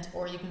 10-15 minutes,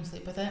 or you can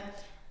sleep with it.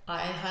 I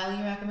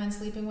highly recommend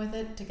sleeping with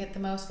it to get the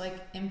most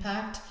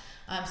impact.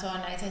 So on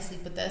nights I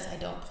sleep with this. I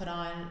don't put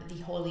on the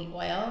holy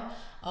oil.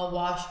 I'll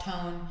wash,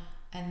 tone,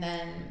 and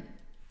then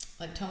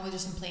tone with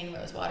just some plain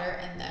rose water,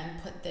 and then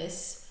put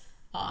this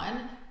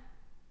on.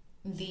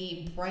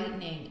 The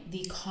brightening,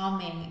 the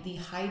calming, the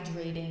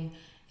hydrating,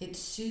 it's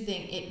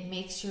soothing. It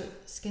makes your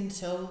skin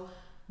so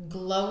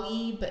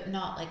glowy, but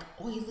not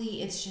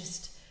oily. It's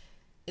just,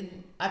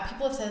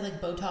 people have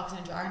said Botox in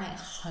a jar, and I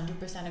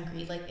 100%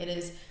 agree. It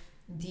is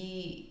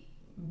the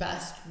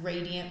best,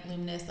 radiant,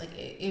 luminous,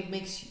 it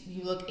makes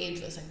you look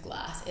ageless like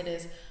glass. It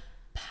is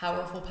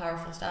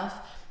powerful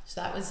stuff. So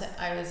that was,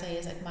 I would say,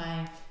 is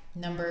my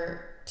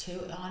number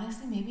 2.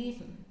 Honestly,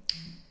 maybe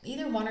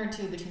either 1 or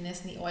 2 between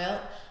this and the oil.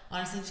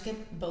 Honestly, just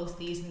get both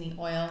these in the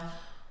oil,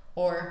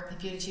 or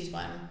if you had to choose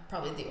one,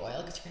 probably the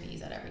oil, because you're going to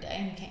use that every day,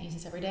 and you can't use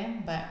this every day.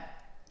 But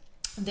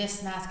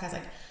this mask has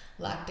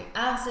lactic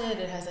acid,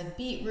 it has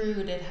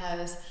beetroot, it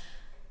has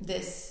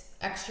this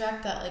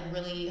extract that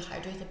really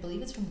hydrates. I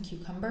believe it's from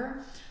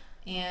cucumber,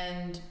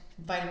 and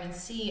vitamin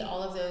C,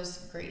 all of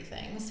those great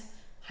things.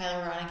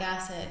 Hyaluronic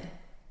acid.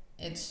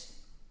 It's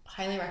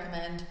highly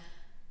recommend.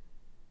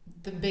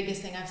 The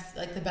biggest thing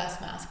the best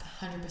mask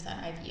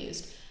 100% I've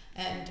used.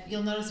 And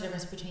you'll notice the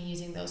difference between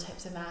using those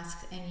types of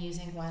masks and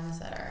using ones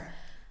that are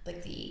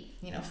the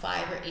 $5 or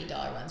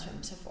 $8 ones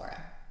from Sephora.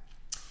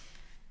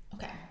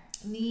 Okay.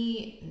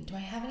 Do I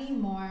have any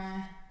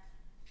more?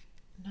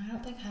 No, I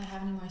don't think I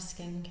have any more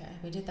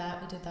skincare. We did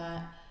that.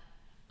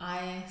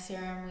 Eye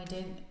serum, we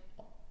did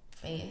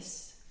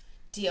face.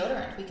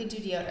 Deodorant, we could do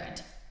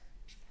deodorant.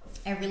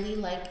 I really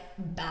like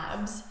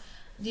Babs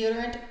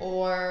deodorant,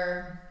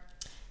 or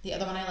the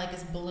other one I like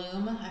is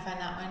Bloom. I find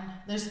that one,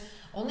 there's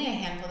only a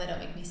handful that don't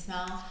make me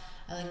smell.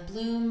 I like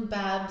Bloom,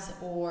 Babs,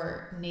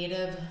 or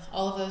Native.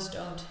 All of those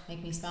don't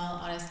make me smell,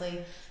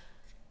 honestly.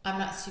 I'm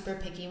not super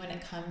picky when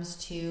it comes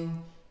to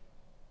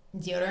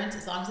deodorants,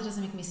 as long as it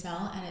doesn't make me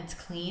smell and it's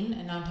clean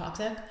and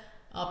non-toxic,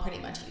 I'll pretty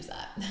much use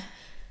that.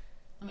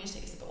 Let me just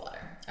take a sip of water.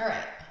 All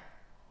right.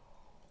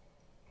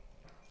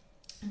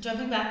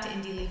 Jumping back to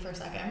Indie Lee for a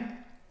second.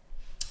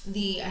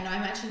 I know I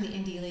mentioned the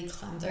Indie Lee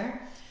cleanser.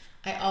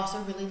 I also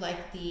really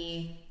like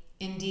the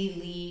Indie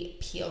Lee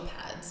peel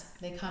pads.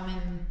 They come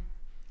in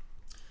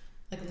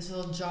like this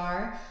little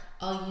jar.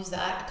 I'll use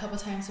that a couple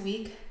times a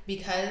week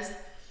because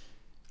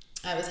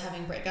I was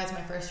having breakouts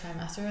my first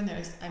trimester, and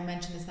I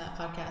mentioned this in that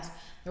podcast.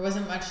 There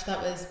wasn't much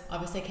that was,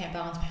 obviously I can't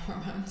balance my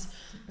hormones.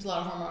 There's a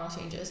lot of hormonal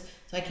changes,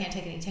 so I can't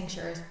take any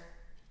tinctures.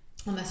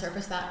 On the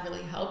surface, that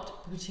really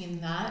helped.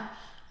 Between that,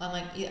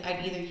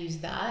 I'd either use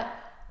that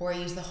or I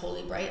use the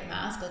Holy Bright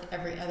mask, like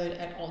every other,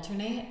 I'd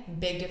alternate.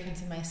 Big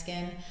difference in my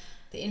skin.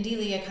 The Indie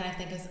Lee I kind of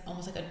think is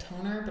almost like a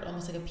toner, but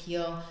almost like a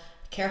peel.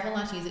 Be careful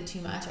not to use it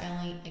too much. I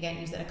only, again,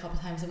 use it a couple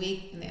times a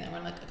week, and the other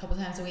one like a couple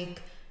times a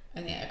week,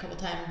 and then a couple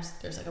times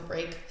there's like a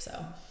break.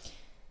 So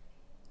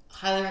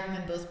highly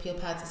recommend both peel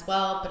pads as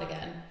well. But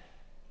again,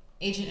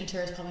 Agent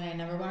Natura is probably my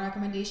number one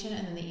recommendation,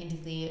 and then the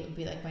Indie Lee would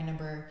be like my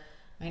number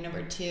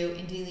two.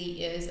 Indie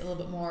Lee is a little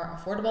bit more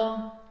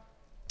affordable.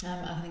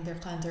 I think their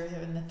cleansers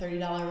are in the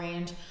 $30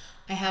 range.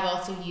 I have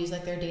also used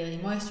like their daily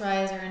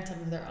moisturizer and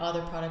some of their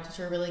other products, which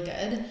are really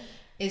good.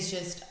 It's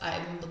just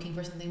I'm looking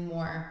for something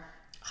more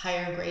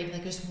higher grade,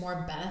 like just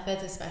more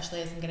benefits,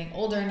 especially as I'm getting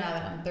older now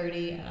that I'm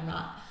 30 and I'm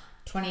not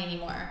 20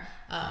 anymore.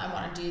 I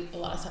want to do a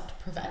lot of stuff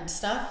to prevent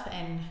stuff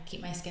and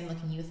keep my skin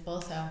looking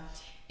youthful. So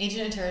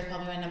Agent Natura is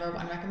probably my number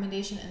one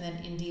recommendation, and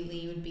then Indie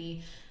Lee would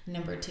be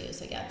number two.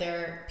 So yeah,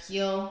 their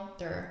peel,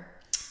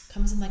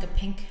 comes in like a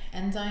pink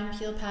enzyme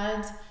peel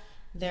pads.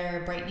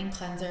 Their brightening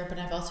cleanser, but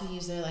I've also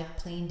used their like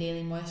plain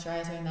daily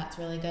moisturizer, and that's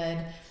really good.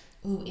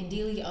 Ooh,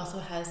 Indie Lee also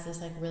has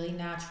this like really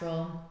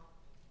natural,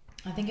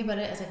 I think about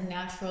it as like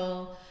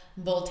natural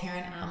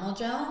Voltaren Amyl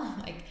gel,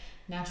 like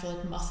natural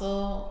like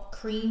muscle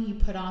cream you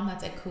put on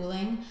that's like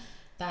cooling.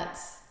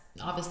 That's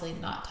obviously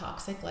not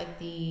toxic like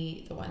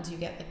the ones you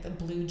get, like the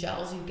blue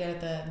gels you get at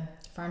the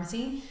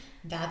pharmacy.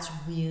 That's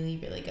really,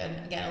 really good.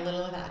 Again, a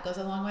little of that goes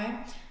a long way.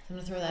 So I'm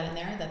gonna throw that in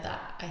there.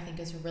 That I think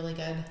is a really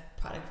good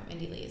product from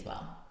Indie Lee as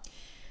well.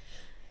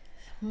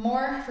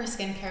 More for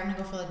skincare, I'm gonna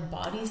go for like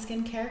body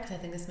skincare because I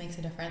think this makes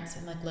a difference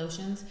in like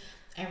lotions.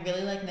 I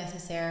really like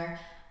Necessaire.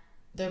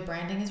 Their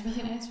branding is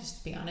really nice, just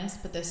to be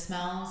honest, but the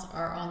smells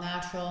are all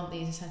natural.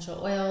 These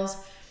essential oils.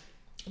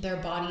 Their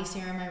body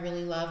serum I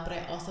really love, but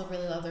I also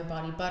really love their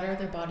body butter,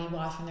 their body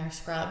wash, and their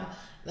scrub.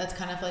 That's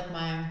kind of like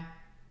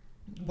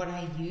what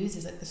I use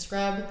is like the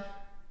scrub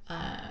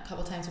a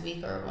couple times a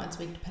week or once a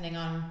week, depending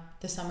on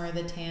the summer,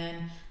 the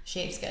tan,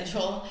 shape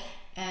schedule.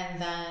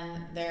 And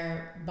then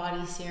their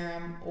body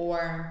serum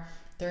or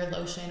their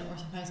lotion, or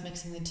sometimes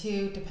mixing the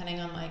two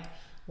depending on like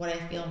what I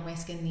feel my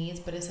skin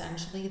needs. But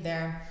essentially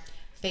their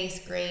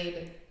face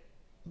grade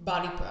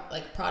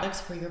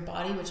products for your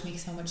body, which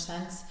makes so much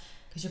sense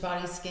because your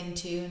body's skin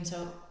too, and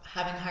so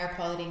having higher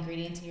quality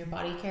ingredients in your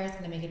body care is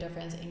going to make a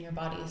difference in your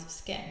body's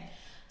skin.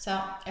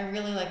 So I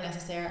really like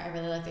Necessaire. I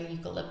really like their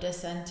eucalyptus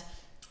scent.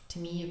 To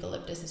me,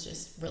 eucalyptus is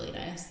just really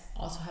nice.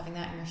 Also having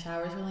that in your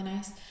shower is really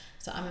nice.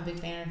 So I'm a big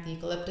fan of the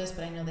eucalyptus,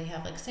 but I know they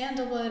have like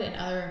sandalwood and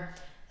other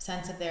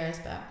scents of theirs,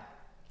 but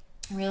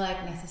I really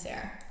like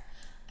Necessaire.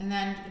 And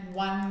then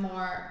one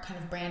more kind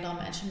of brand I'll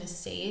mention is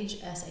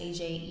Saje,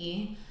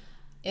 S-A-J-E.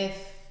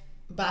 If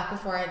back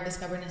before I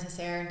discovered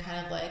Necessaire and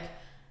kind of like,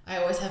 I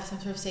always have some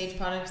sort of Saje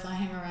products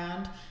lying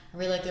around. I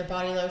really like their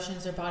body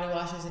lotions, their body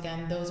washes.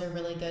 Again, those are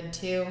really good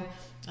too.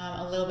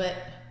 A little bit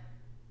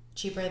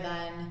cheaper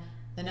than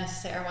the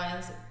Necessaire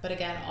ones, but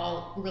again,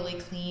 all really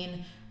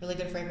clean, really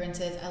good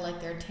fragrances. I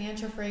like their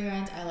Tantra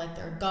fragrance. I like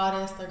their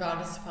Goddess. Their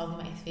Goddess is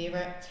probably my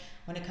favorite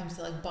when it comes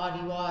to like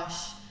body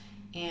wash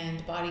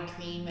and body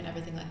cream and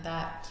everything like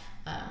that.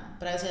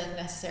 But I would say like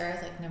Necessaire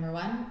is like number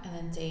one, and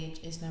then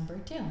Saje is number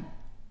two.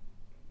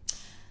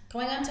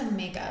 Going on to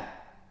makeup,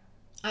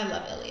 I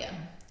love Ilia.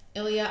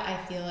 Ilia, I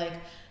feel like,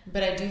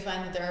 but I do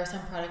find that there are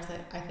some products that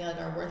I feel like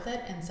are worth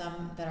it and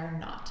some that are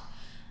not.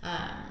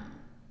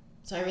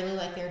 So I really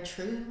like their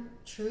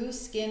True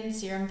Skin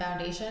Serum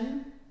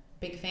Foundation.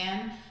 Big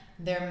fan.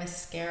 Their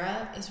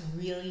mascara is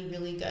really,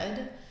 really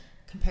good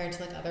compared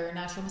to like other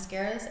natural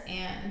mascaras.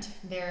 And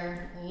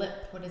their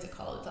lip, what is it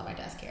called? It's on my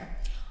desk here.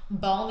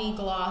 Balmy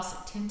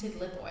Gloss Tinted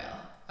Lip Oil.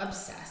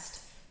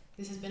 Obsessed.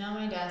 This has been on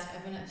my desk.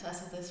 I've been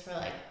obsessed with this for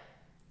like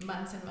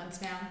months and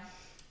months now.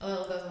 A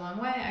little goes a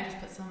long way. I just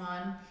put some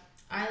on.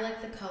 I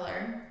like the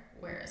color.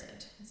 Where is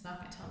it? It's not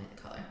going to tell me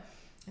the color.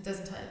 It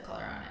doesn't tell you the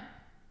color on it.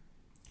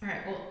 All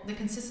right, well, the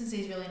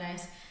consistency is really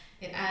nice.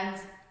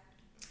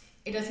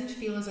 It doesn't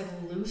feel as like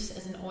loose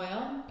as an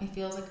oil. It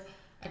feels like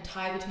a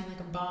tie between like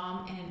a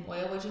balm and an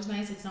oil, which is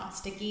nice. It's not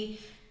sticky,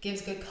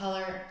 gives good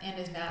color, and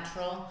is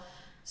natural.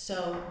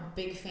 So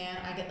big fan.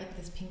 I get like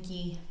this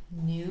pinky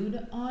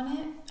nude on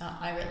it.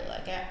 I really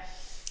like it.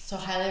 So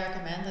highly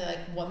recommend that,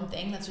 like one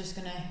thing that's just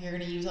you're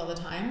gonna use all the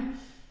time.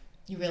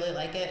 You really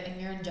like it and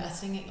you're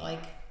ingesting it.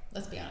 Like,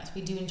 let's be honest,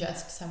 we do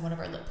ingest somewhat of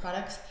our lip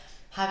products.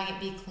 Having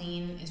it be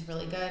clean is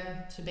really good.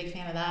 So big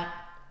fan of that.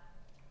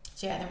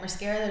 So yeah, their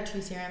mascara, their True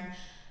Serum,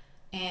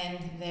 and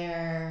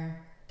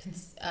their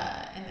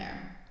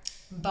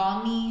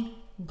balmy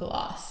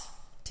gloss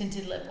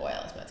tinted lip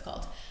oil is what it's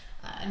called.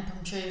 And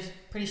I'm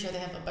pretty sure they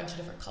have a bunch of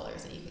different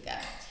colors that you could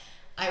get.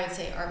 I would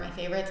say are my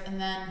favorites. And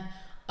then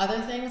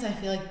other things I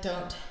feel like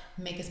don't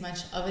make as much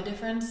of a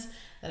difference,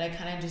 that I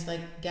kind of just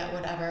like get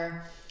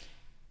whatever.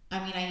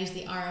 I mean, I use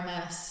the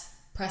RMS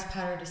pressed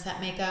powder to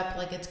set makeup.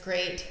 Like, it's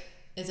great.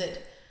 Is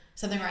it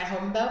something to write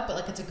home about? But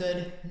like, it's a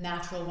good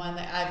natural one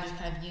that I've just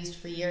kind of used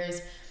for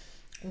years.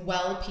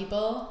 Well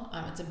People,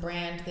 it's a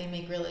brand. They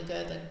make really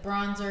good like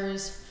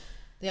bronzers.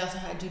 They also,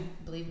 I do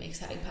believe, make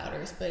setting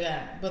powders. But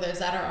yeah, whether it's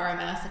that or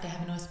RMS, like, I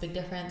haven't noticed a big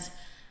difference.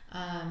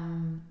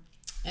 And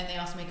they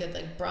also make good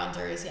like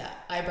bronzers,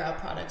 eyebrow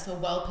products. So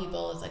Well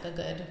People is like a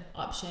good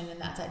option, and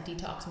that's at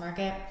Detox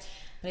Market.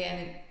 But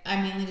again,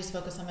 I mainly just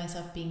focus on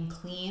myself being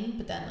clean.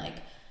 But then like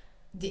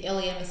the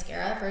Ilia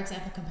mascara, for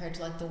example, compared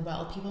to like the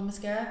Well People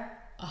mascara,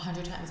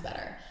 100 times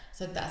better.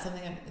 So that's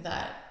something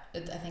that I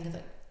think is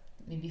like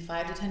maybe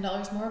 $5 to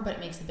 $10 more, but it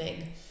makes a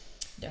big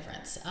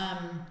difference.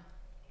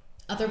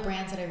 Other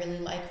brands that I really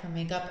like for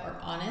makeup are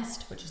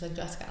Honest, which is like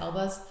Jessica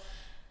Alba's.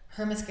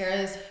 Her mascara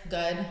is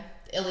good.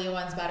 The Ilia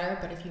one's better,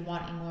 but if you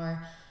want a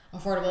more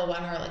affordable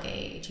one or like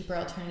a cheaper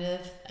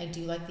alternative, I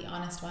do like the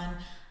Honest one.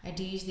 I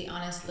do use the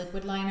Honest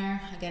liquid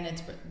liner. Again,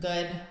 it's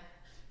good.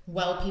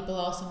 Well People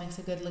also makes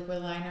a good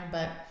liquid liner,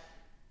 but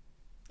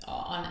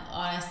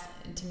Honest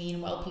to me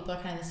and Well People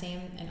are kind of the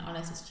same, and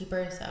Honest is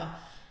cheaper, so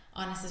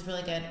Honest is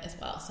really good as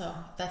well. So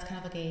that's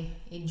kind of like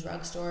a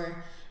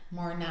drugstore,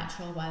 more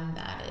natural one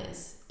that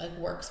is like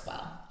works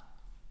well.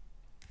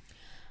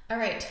 All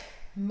right,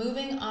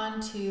 moving on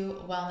to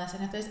wellness.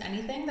 And if there's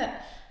anything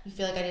that you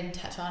feel like I didn't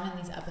touch on in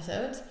these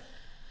episodes,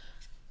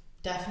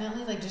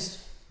 definitely like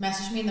just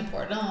message me in the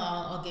portal.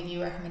 I'll give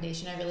you a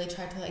recommendation. I really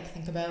tried to like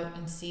think about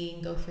and see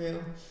and go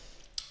through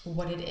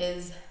what it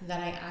is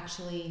that I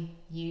actually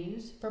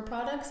use for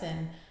products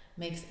and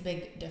makes a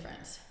big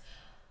difference.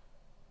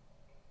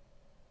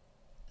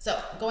 So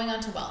going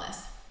on to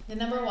wellness, the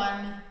number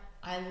one,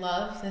 I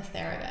love the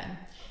Theragun.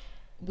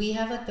 We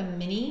have like the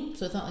mini,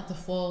 so it's not like the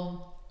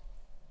full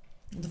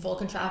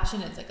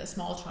contraption. It's like a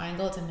small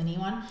triangle. It's a mini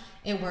one.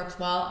 It works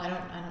well. I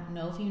don't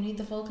know if you need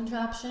the full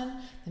contraption.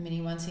 The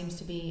mini one seems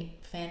to be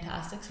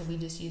fantastic, so we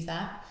just use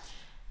that.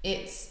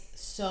 It's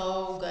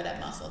so good at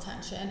muscle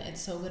tension.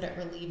 It's so good at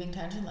relieving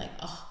tension. Like,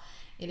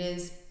 it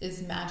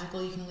is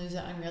magical. You can lose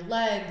it on your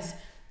legs,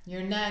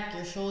 your neck,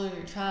 your shoulder,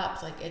 your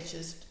traps. Like,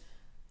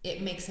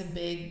 it makes a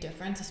big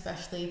difference,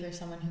 especially if you're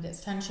someone who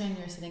gets tension,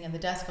 you're sitting at the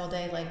desk all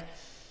day. Like,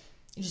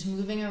 just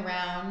moving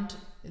around,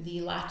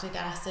 the lactic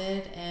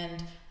acid,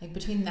 and like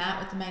between that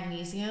with the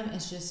magnesium,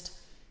 it's just,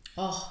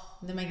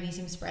 the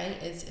magnesium spray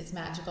it's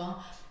magical.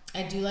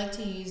 I do like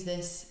to use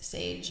this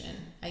Sage, and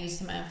I use it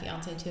to my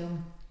fiance too.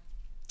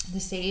 The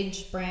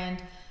Sage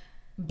brand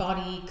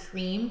body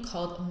cream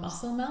called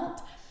Muscle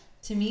Melt.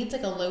 To me, it's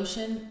like a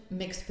lotion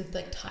mixed with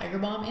like Tiger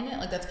Balm in it.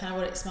 Like, that's kind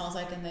of what it smells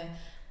like, and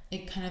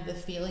the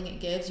feeling it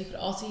gives. You could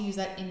also use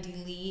that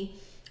Indie Lee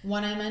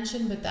one I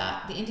mentioned, but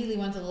the Indie Lee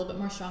one's a little bit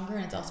more stronger,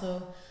 and it's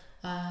also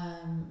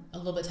a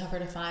little bit tougher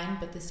to find,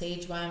 but the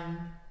Sage one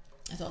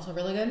is also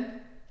really good.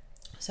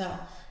 So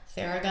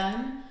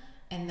Theragun,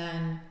 and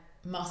then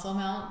Muscle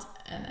Melt,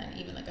 and then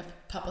even like a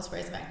couple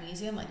sprays of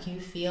magnesium. Like,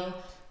 you feel,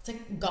 it's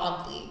like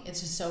godly.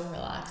 It's just so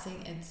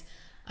relaxing. It's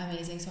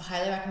amazing. So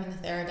highly recommend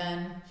the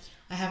Theragun.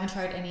 I haven't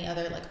tried any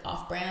other like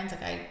off brands.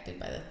 Like, I did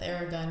buy the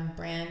Theragun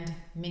brand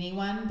mini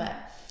one,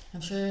 but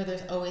I'm sure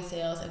there's always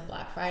sales like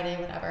Black Friday,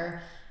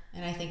 whatever.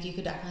 And I think you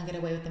could definitely get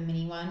away with the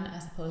mini one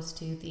as opposed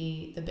to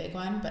the big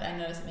one, but I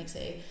noticed it makes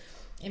a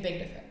big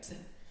difference.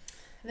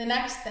 The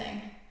next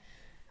thing,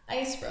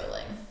 ice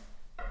rolling.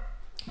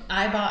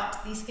 I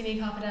bought the Skinny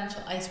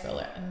Confidential ice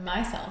roller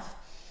myself.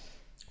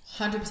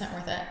 100%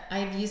 worth it.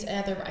 I've used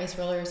other ice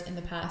rollers in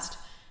the past.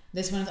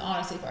 This one is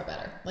honestly far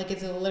better. Like,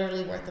 it's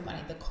literally worth the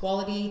money. The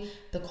quality,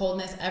 the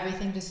coldness,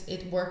 everything,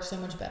 it works so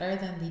much better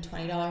than the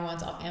 $20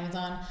 ones off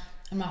Amazon.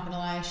 I'm not gonna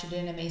lie, she did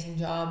an amazing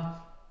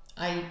job.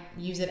 I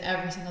use it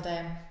every single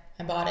day.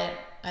 I bought it.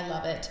 I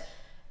love it.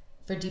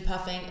 For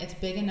depuffing, it's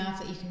big enough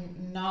that you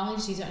can not only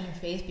just use it on your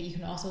face, but you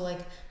can also like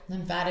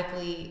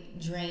lymphatically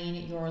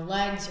drain your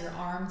legs, your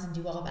arms, and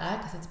do all that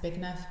because it's big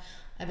enough.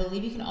 I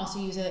believe you can also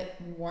use it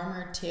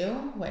warmer too,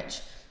 which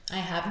I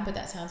haven't, but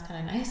that sounds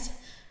kind of nice.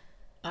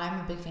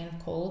 I'm a big fan of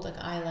cold. Like,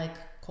 I like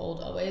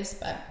cold always,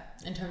 but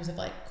in terms of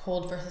like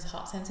cold versus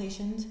hot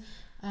sensations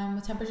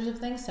with temperatures of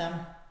things. So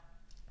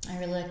I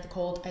really like the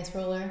cold ice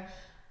roller.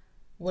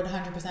 Would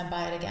 100%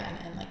 buy it again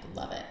and like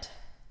love it.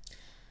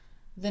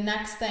 The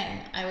next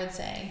thing I would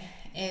say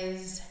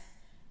is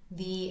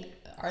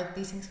are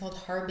these things called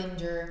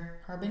Harbinger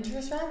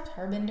straps?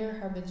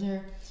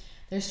 Harbinger.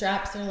 They're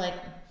straps. They're like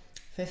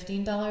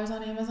 $15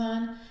 on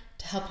Amazon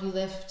to help you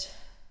lift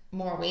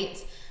more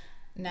weights.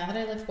 Now that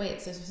I lift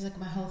weights, this was like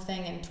my whole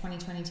thing in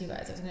 2022,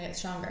 guys. I was gonna get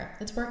stronger.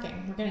 It's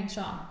working. We're getting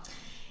strong.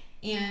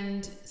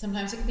 And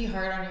sometimes it can be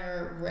hard on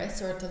your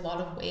wrists, or it's a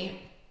lot of weight.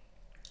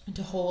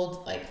 to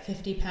hold like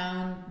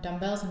 50-pound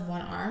dumbbells in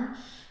one arm.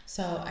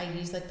 So I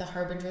use like the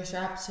Harbinger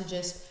straps to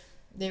just,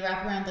 they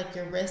wrap around like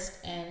your wrist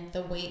and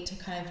the weight to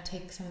kind of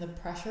take some of the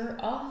pressure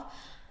off.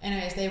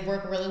 Anyways, they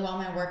work really well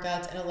in my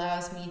workouts. It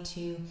allows me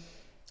to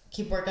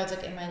keep workouts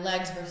like in my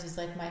legs versus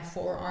like my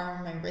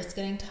forearm, my wrist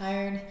getting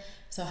tired.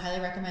 So I highly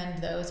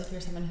recommend those if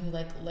you're someone who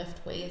like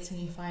lift weights and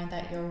you find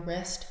that your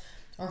wrist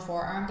or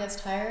forearm gets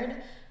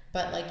tired,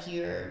 but like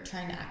you're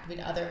trying to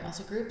activate other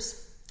muscle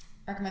groups.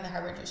 I recommend the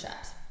Harbinger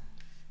straps.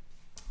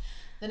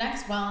 The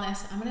next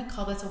wellness, I'm going to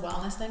call this a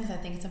wellness thing because I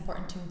think it's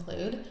important to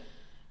include,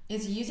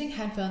 is using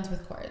headphones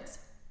with cords.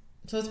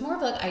 So it's more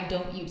of like I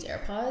don't use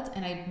AirPods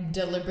and I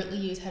deliberately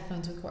use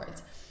headphones with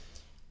cords.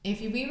 If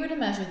we were to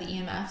measure the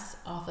EMFs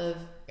off of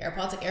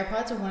AirPods, like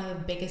AirPods are one of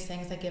the biggest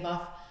things that give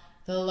off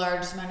the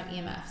largest amount of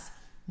EMFs.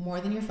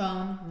 More than your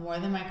phone, more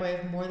than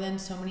microwave, more than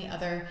so many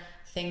other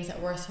things that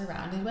we're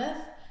surrounded with.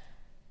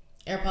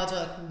 AirPods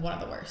are like one of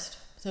the worst.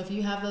 So if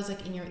you have those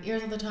like in your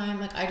ears all the time,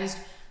 like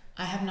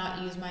I have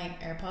not used my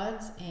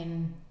AirPods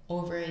in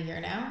over a year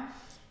now,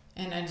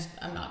 and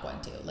I'm not going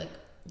to. Like,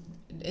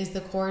 is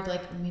the cord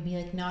like maybe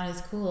like not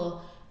as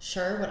cool?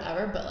 Sure,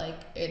 whatever, but like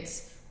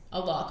it's a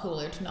lot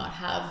cooler to not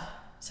have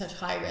such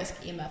high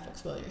risk EMF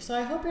exposure. So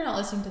I hope you're not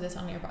listening to this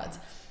on AirPods.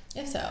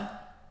 If so,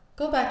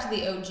 go back to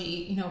the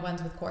OG,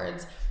 ones with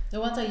cords. The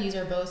ones I use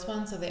are Bose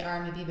ones, so they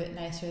are maybe a bit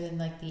nicer than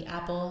like the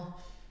Apple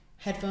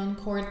headphone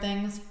cord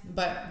things,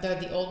 but they're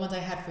the old ones I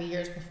had for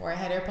years before I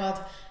had AirPods,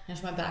 and I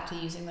just went back to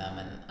using them,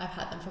 and I've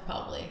had them for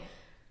probably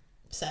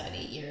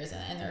 7-8 years,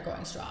 and they're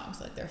going strong,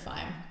 so like they're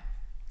fine.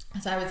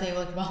 So I would say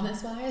like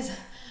wellness wise,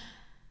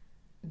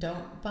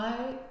 don't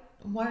buy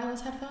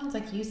wireless headphones,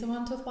 like use the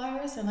ones with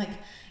wires, and like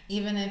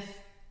even if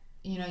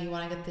you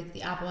want to get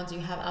the Apple ones, you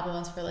have Apple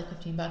ones for like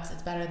 $15,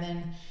 it's better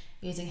than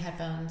using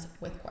headphones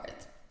with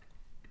cords.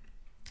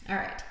 All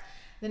right,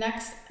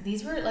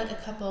 these were like a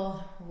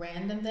couple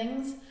random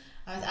things.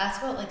 I was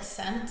asked about like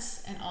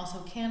scents and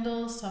also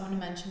candles, so I'm going to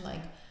mention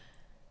like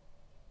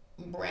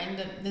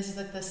random, this is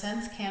like the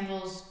scents,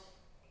 candles,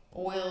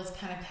 oils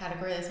kind of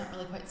category. That's not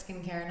really quite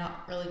skincare,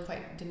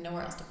 didn't know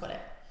where else to put it.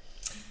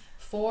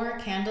 For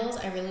candles,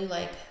 I really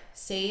like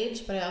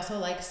sage, but I also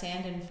like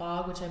sand and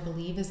fog, which I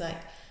believe is like,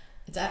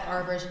 it's at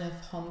our version of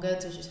Home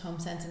Goods, which is Home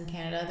Sense in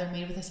Canada. They're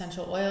made with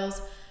essential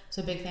oils,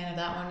 so big fan of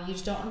that one. You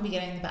just don't want to be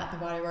getting the Bath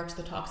 & Body Works,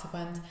 the toxic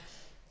ones.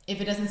 If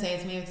it doesn't say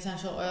it's made with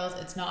essential oils,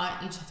 it's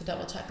not. You just have to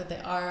double check that they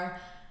are.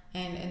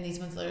 And these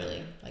ones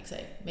literally, like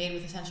say, made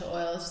with essential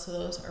oils, so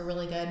those are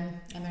really good,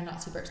 and they're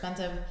not super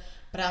expensive.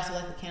 But I also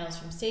like the candles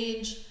from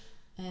Sage,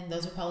 and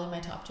those are probably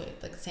my top two,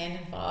 like sand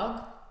and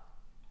fog,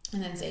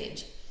 and then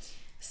Sage.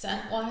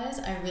 Scent-wise,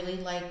 I really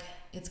like,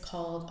 it's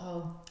called,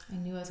 I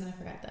knew I was going to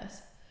forget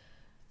this.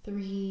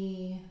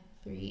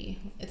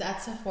 It's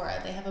at Sephora.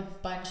 They have a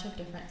bunch of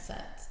different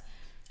sets.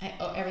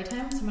 Every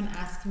time someone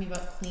asks me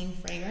about clean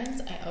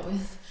fragrance, I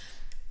always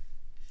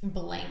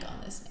blank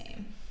on this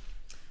name.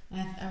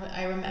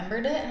 I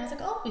remembered it, and I was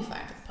like, I'll be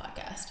fine for the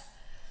podcast.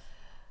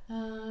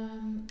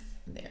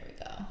 There we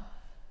go.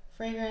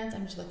 Fragrance,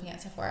 I'm just looking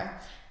at Sephora.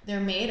 They're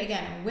made,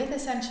 again, with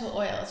essential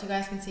oils. You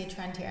guys can see a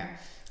trend here.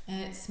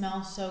 And it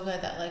smells so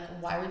good that, like,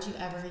 why would you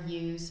ever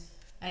use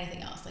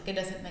anything else? Like, it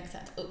doesn't make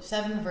sense.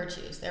 7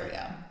 Virtues. There we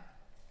go.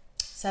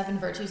 7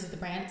 Virtues is the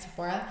brand at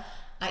Sephora.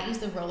 I use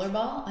the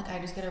rollerball. Like, I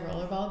just get a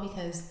rollerball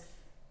because,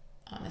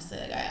 honestly,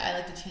 like, I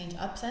like to change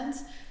up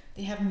scents.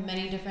 They have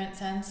many different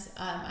scents.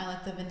 I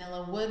like the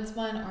Vanilla Woods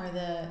one or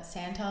the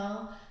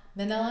Santal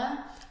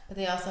Vanilla. But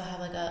they also have,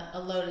 like, a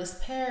Lotus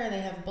Pear.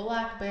 They have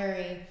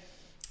Blackberry.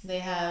 They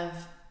have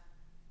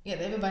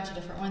a bunch of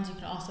different ones. You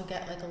can also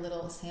get, like, a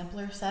little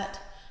sampler set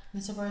on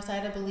the Sephora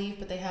side, I believe.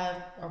 But they have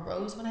a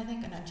rose one, I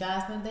think, and a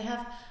jasmine. They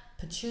have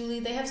patchouli.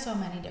 They have so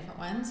many different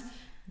ones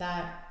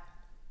that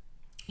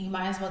you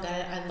might as well get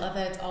it. I love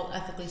that it's all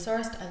ethically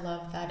sourced. I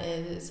love that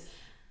it is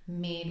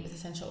made with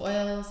essential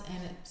oils,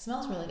 and it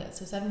smells really good.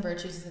 So 7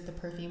 Virtues is like the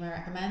perfume I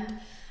recommend.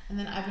 And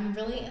then I've been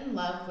really in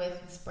love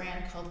with this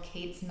brand called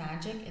Kate's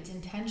Magic. It's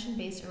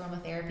intention-based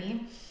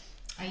aromatherapy.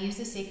 I use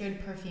a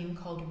sacred perfume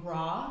called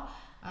Ra,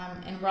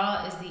 and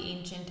Ra is the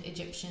ancient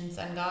Egyptian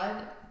sun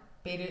god.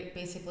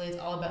 Basically, it's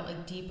all about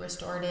like deep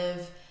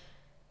restorative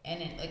and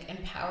like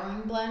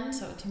empowering blend.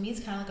 So to me,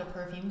 it's kind of like a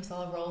perfume because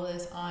I'll roll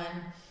this on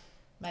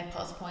my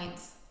pulse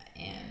points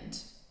and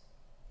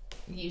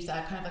use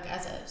that kind of like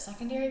as a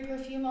secondary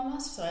perfume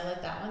almost. So I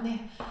like that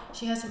one.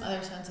 She has some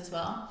other scents as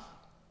well.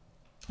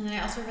 And then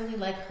I also really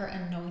like her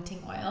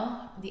anointing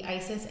oil, the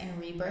Isis and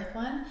Rebirth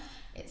one.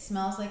 It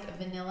smells like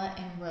vanilla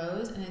and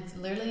rose, and it's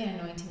literally an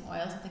anointing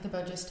oil. So think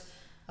about just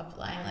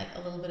applying like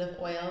a little bit of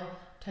oil,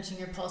 touching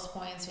your pulse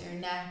points or your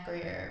neck or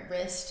your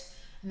wrist,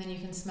 and then you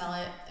can smell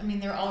it. I mean,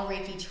 they're all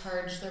Reiki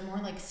charged. They're more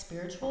like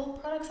spiritual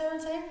products, I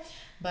would say,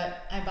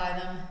 but I buy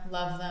them,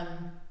 love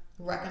them,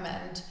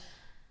 recommend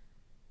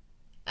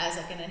as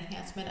like an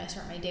enhancement. I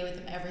start my day with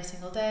them every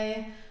single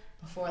day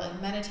before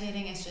like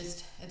meditating.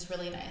 It's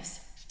really nice.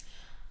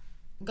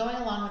 Going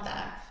along with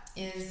that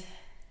is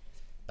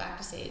back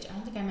to sage. I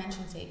don't think I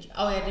mentioned sage.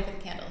 Oh yeah, I did for the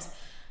candles.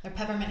 their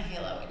Peppermint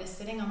Halo. It is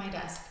sitting on my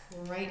desk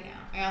right now.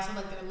 I also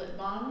like their lip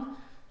balm.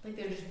 Like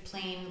they're just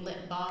plain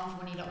lip balm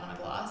for when you don't want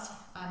to gloss.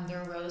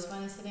 Their rose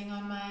one is sitting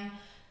on my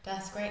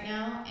desk right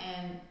now,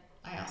 and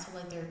I also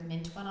like their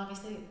mint one,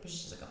 obviously, which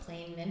is just like a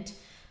plain mint.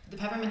 But the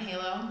Peppermint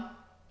Halo,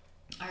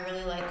 I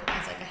really like.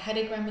 It's like a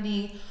headache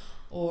remedy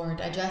or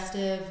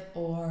digestive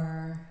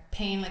or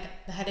pain. Like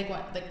the headache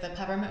one, like the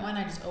peppermint one,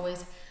 I just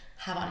always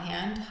have on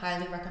hand.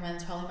 Highly recommend.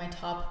 It's probably my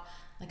top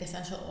like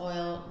essential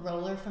oil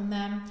roller from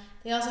them.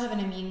 They also have an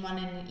amine one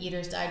in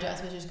Eater's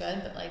Digest, which is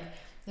good, but like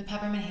the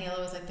Peppermint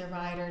Halo is like the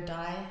ride or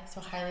die,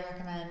 so highly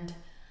recommend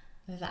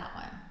that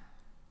one.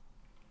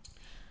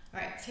 All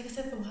right, take a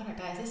sip of water,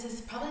 guys. This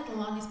is probably the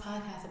longest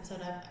podcast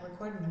episode I've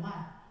recorded in a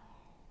while.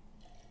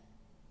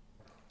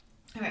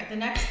 All right, the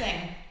next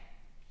thing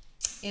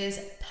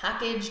is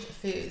packaged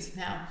foods.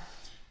 Now,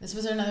 this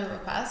was another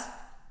request.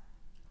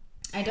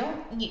 I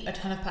don't eat a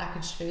ton of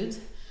packaged foods,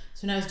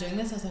 so when I was doing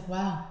this, I was like,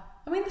 wow,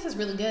 I mean, this is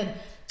really good.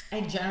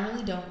 I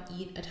generally don't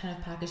eat a ton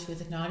of packaged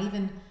foods, like not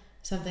even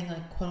something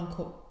like quote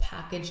unquote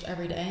packaged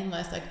every day,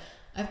 unless like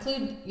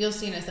you'll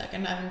see in a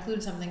second, I've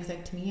included some things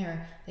like to me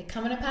or they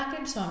come in a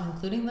package, so I'm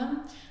including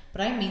them,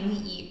 but I mainly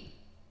eat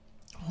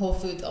whole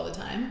foods all the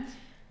time,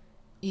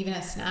 even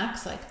as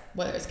snacks, like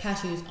whether it's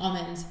cashews,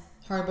 almonds,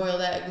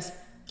 hard-boiled eggs,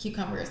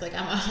 cucumbers, like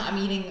I'm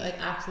eating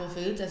like actual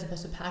foods as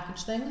opposed to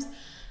packaged things.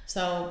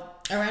 So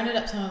I rounded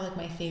up some of like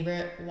my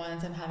favorite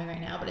ones I'm having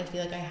right now, but I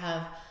feel like I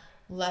have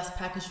less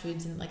packaged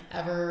foods than like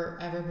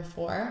ever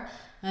before.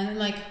 And then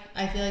like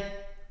I feel like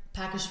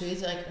packaged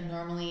foods like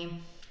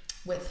normally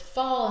with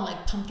fall and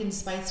like pumpkin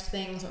spiced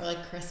things or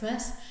like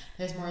Christmas,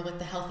 there's more like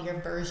the healthier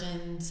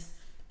versions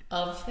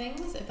of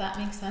things, if that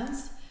makes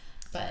sense.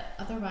 But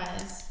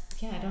otherwise,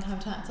 yeah, I don't have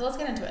time. So let's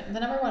get into it. The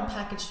number one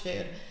packaged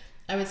food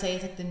I would say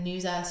is like the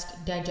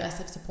Nuzest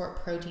Digestive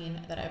Support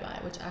Protein that I buy,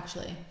 which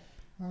actually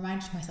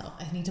reminded myself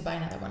I need to buy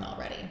another one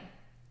already.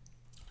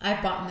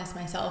 I've bought this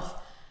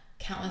myself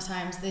countless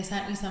times. They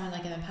sent me some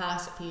like in the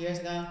past a few years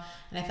ago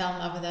and I fell in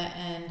love with it,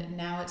 and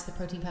now it's the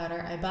protein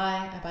powder I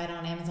buy it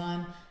on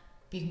Amazon.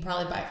 You can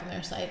probably buy it from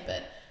their site,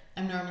 but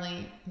I'm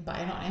normally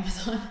buying it on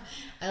Amazon.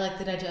 I like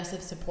the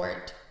Digestive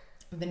Support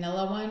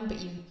vanilla one, but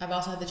I've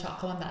also had the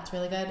chocolate one. That's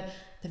really good.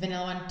 The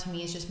vanilla one to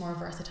me is just more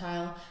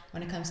versatile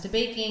when it comes to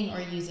baking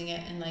or using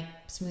it in like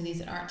smoothies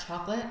that aren't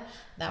chocolate.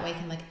 That way I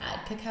can like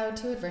add cacao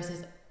to it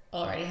versus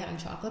already having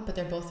chocolate, but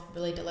they're both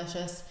really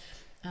delicious.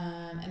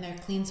 And they're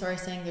clean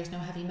sourcing. There's no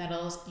heavy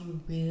metals. You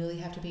really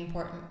have to be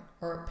important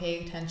or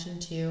pay attention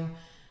to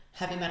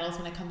heavy metals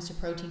when it comes to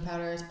protein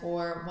powders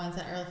or ones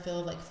that are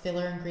filled like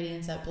filler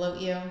ingredients that bloat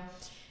you.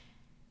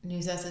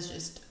 Nuzest is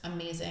just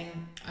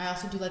amazing. I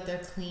also do like their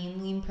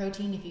clean lean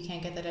protein. If you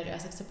can't get the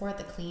digestive support,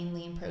 the clean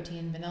lean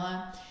protein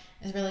vanilla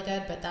is really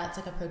good, but that's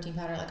like a protein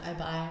powder like I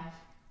buy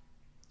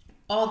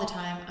all the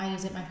time. I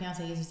use it, my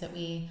fiance uses it,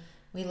 we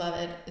love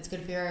it. It's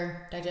good for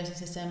your digestive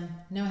system,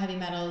 no heavy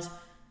metals,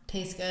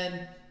 tastes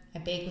good. I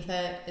bake with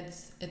it.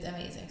 It's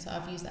amazing. So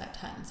I've used that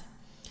tons.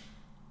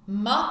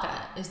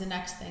 Maca is the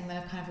next thing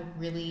that I've kind of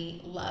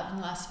really loved in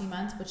the last few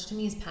months, which to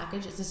me is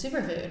packaged. It's a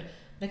superfood,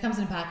 but it comes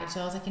in a package.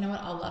 So I was like, you know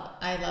what?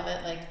 I love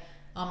it. Like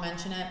I'll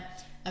mention it.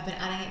 I've been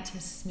adding it to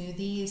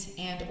smoothies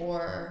and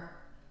or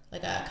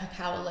like a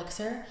cacao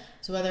elixir.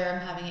 So whether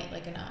I'm having it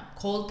like in a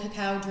cold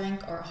cacao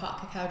drink or a hot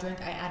cacao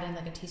drink, I add in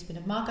like a teaspoon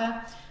of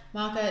maca.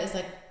 Maca is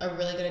like a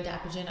really good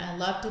adaptogen. I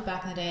loved it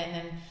back in the day and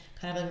then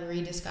kind of like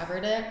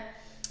rediscovered it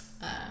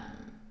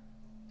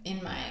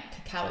in my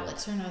cacao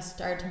elixir, and I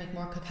started to make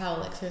more cacao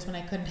elixirs when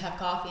I couldn't have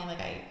coffee, and like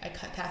I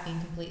cut caffeine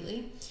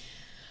completely.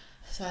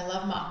 So I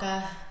love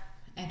maca.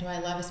 And do I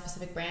love a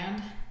specific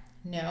brand?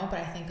 No,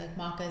 but I think like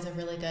maca is a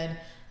really good,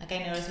 like I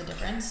notice a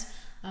difference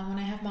when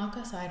I have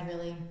maca, so I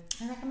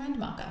recommend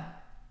maca.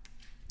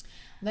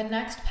 The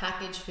next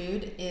packaged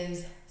food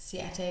is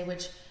Siete,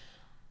 which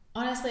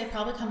honestly it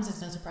probably comes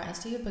as no surprise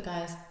to you, but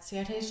guys,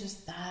 Siete is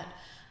just that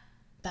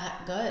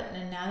good.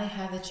 And now they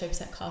have the chips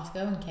at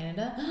Costco in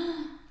Canada.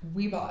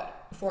 We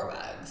bought 4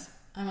 bags.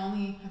 I've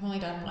only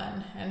done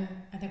one, and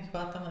I think we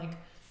bought them like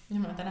a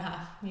month and a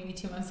half, maybe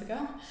 2 months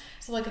ago.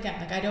 So like again,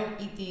 like I don't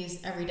eat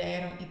these every day.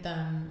 I don't eat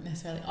them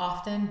necessarily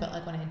often, but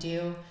like when I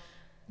do,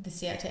 the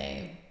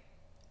Siete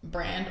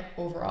brand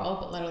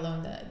overall, but let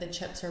alone the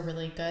chips are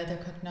really good. They're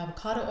cooked in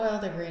avocado oil.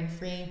 They're grain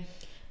free.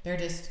 They're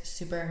just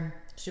super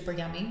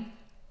yummy.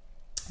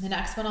 The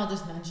next one I'll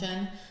just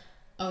mention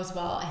as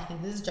well, I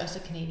think this is just a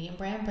Canadian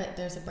brand, but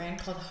there's a brand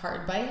called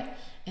Hard Bite,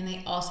 and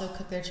they also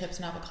cook their chips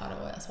in avocado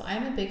oil. So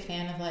I'm a big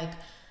fan of like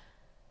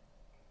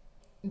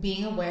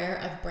being aware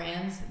of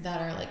brands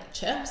that are like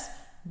chips,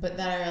 but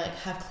that are like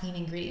have clean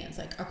ingredients,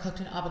 like are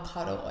cooked in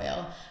avocado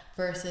oil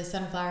versus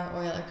sunflower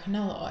oil or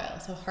canola oil.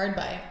 So Hard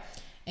Bite.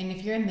 And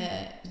if you're in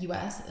the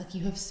US, like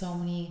you have so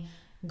many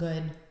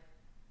good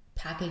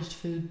packaged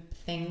food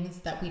things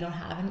that we don't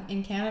have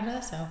in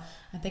Canada. So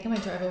I think I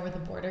might drive over the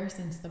border,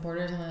 since the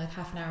border is only like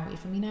half an hour away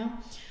from me now,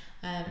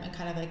 and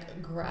kind of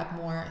like grab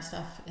more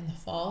stuff in the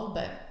fall.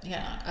 But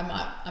yeah,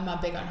 I'm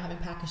not big on having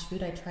packaged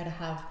food. I try to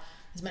have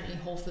as many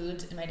whole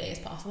foods in my day as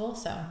possible.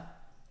 So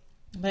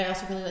but I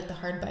also really like the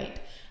hard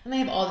bite. And they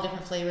have all the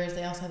different flavors.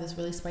 They also have this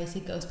really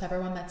spicy ghost pepper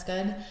one that's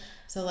good.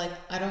 So like,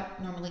 I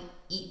don't normally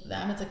eat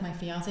them. It's like my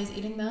fiance's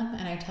eating them,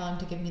 and I tell him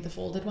to give me the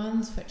folded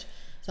ones,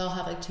 so I'll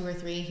have like 2 or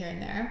 3 here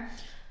and there.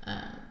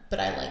 But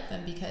I like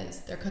them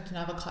because they're cooked in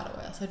avocado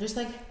oil. So just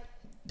like,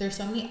 there's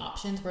so many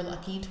options. We're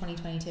lucky in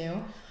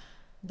 2022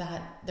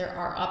 that there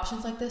are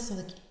options like this. So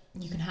like,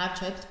 you can have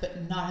chips,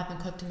 but not have them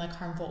cooked in like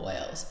harmful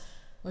oils,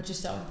 which is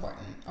so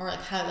important. Or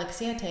like how like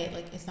Siete,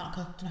 like it's not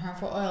cooked in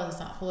harmful oils. It's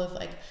not full of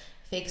like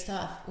fake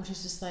stuff, which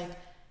is just like,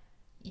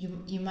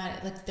 you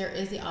might like, there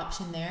is the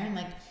option there, and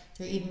like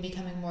they're even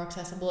becoming more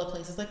accessible at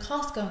places like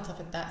Costco and stuff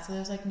like that. So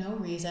there's like no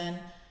reason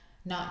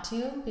not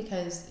to,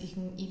 because you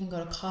can even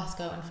go to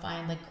Costco and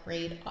find like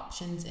great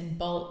options in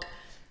bulk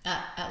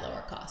at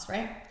lower cost,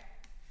 right?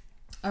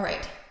 All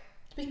right.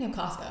 Speaking of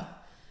Costco,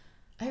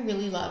 I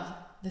really love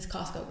this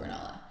Costco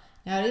granola.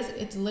 Now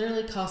it's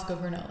literally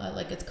Costco granola,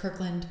 like it's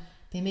Kirkland.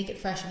 They make it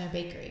fresh in their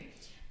bakery.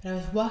 But I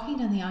was walking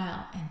down the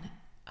aisle and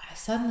I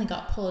suddenly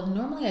got pulled.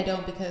 Normally I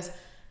don't, because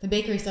the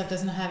bakery stuff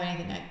doesn't have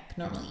anything I could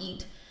normally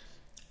eat.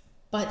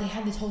 But they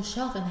had this whole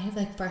shelf and they have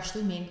like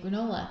freshly made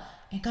granola.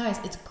 And guys,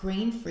 it's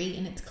grain free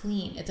and it's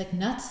clean. It's like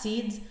nuts,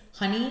 seeds,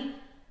 honey,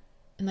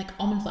 and like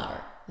almond flour.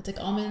 It's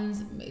like almonds,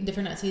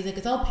 different nut seeds. Like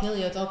it's all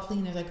paleo, it's all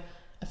clean. There's like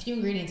a few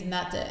ingredients and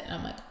that's it. And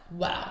I'm like,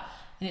 wow.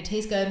 And it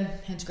tastes good,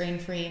 and it's grain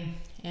free,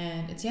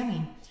 and it's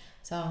yummy.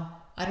 So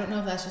I don't know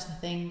if that's just a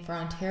thing for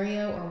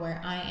Ontario or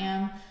where I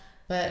am,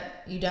 but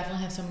you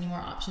definitely have so many more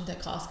options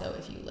at Costco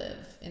if you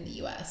live in the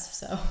US.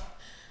 So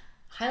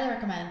highly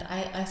recommend.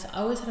 I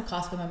always had a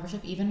Costco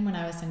membership. Even when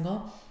I was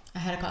single, I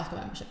had a Costco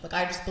membership. Like,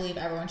 I just believe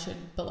everyone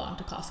should belong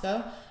to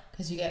Costco,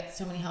 because you get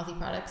so many healthy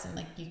products, and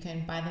like you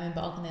can buy them in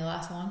bulk and they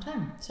last a long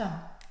time. So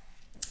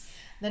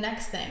the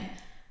next thing,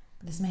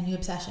 this is my new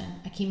obsession.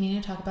 I keep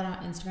meaning to talk about it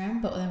on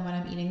Instagram, but then when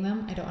I'm eating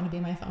them, I don't want to be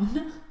on my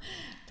phone.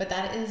 But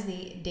that is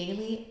the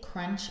Daily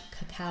Crunch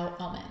Cacao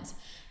Almonds.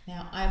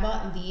 Now, I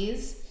bought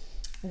these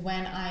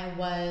when I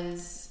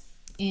was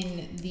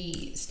in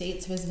the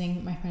States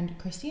visiting my friend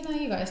Christina.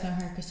 You guys know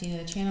her, Christina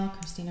the channel,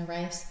 Christina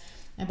Rice.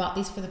 I bought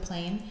these for the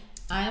plane.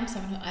 I am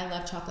someone who, I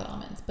love chocolate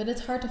almonds, but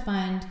it's hard to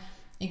find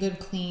a good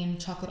clean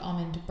chocolate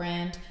almond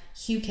brand.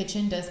 Hue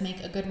Kitchen does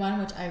make a good one,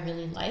 which I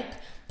really like.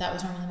 That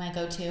was normally my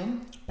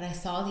go-to, but I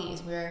saw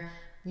these where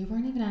we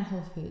weren't even at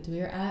Whole Foods. We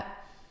were at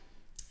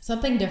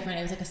something different.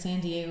 It was like a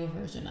San Diego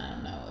version, I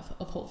don't know,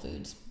 of Whole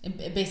Foods.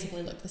 It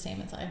basically looked the same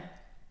inside.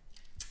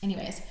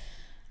 Anyways,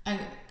 I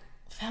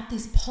felt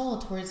these pull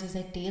towards these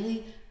like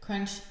Daily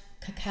Crunch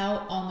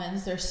Cacao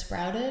Almonds. They're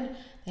sprouted.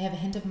 They have a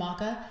hint of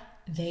maca.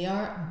 They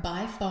are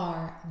by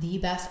far the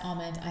best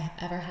almonds I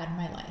have ever had in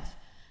my life.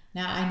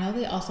 Now, I know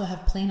they also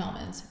have plain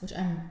almonds, which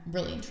I'm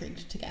really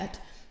intrigued to get.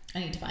 I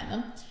need to find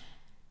them.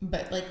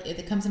 But like,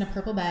 it comes in a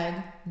purple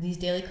bag. These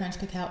Daily Crunch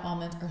Cacao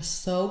Almonds are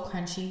so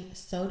crunchy,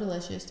 so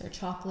delicious. They're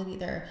chocolatey.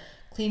 They're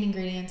clean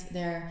ingredients.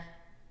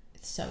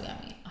 It's so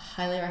yummy. I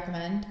highly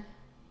recommend.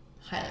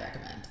 Highly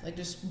recommend. Like,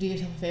 just do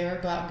yourself a favor,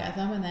 go out and get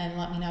them, and then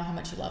let me know how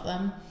much you love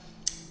them,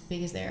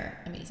 because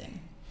they're amazing.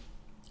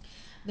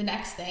 The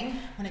next thing,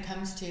 when it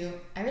comes to,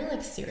 I really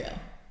like cereal.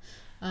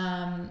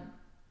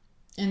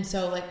 And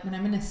so like, when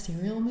I'm in a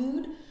cereal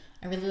mood,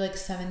 I really like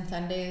 7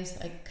 Sundays,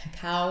 like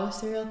cacao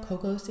cereal,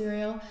 cocoa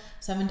cereal.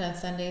 7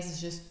 Sundays is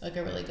just like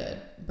a really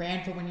good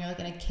brand for when you're like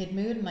in a kid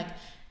mood. And like,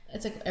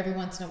 it's like every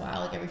once in a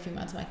while, like every few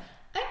months, I'm like,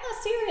 I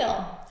want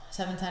cereal.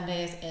 7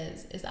 Sundays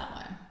is that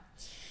one.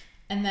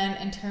 And then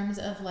in terms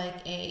of like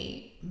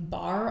a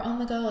bar on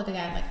the go, like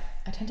again, like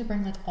I tend to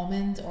bring like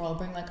almonds, or I'll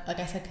bring like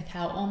I said,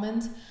 cacao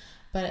almonds.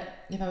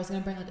 But if I was going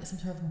to bring like some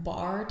sort of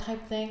bar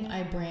type thing,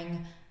 I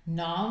bring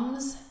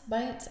Noms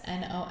Bites,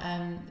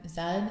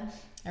 Nomz.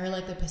 I really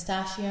like the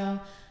pistachio.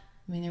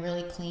 I mean, they're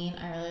really clean.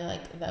 I really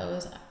like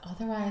those.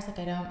 Otherwise, like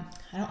I don't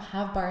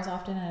have bars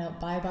often. I don't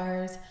buy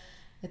bars.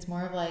 It's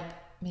more of like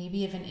maybe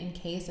even in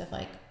case of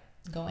like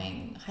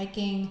going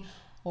hiking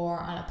or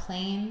on a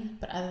plane.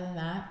 But other than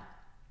that,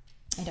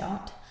 I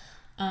don't.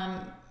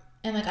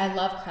 And like, I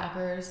love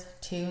crackers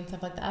too and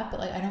stuff like that, but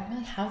like, I don't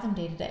really have them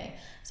day to day.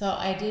 So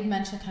I did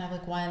mention kind of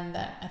like one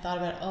that I thought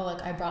about,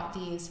 like I brought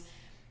these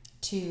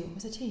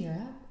was it to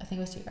Europe? I think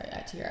it was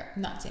to Europe,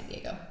 not San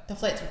Diego. The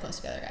flights were close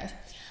together, guys.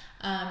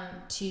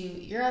 To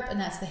Europe, and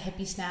that's the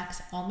Hippie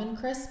Snacks Almond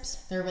Crisps.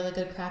 They're a really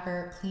good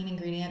cracker, clean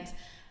ingredients.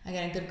 I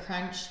get a good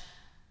crunch,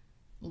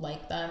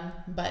 like them.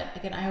 But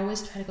again, I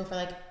always try to go for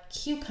like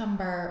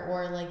cucumber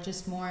or like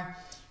just more,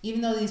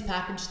 even though these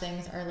packaged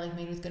things are like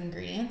made with good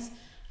ingredients,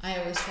 I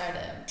always try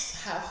to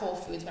have whole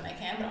foods when I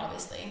can, but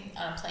obviously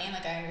on a plane,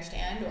 like I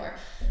understand, or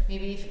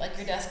maybe if like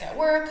your desk at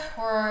work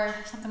or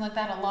something like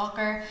that, a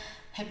locker.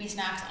 Hippie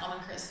Snacks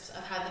Almond Crisps,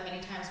 I've had them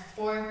many times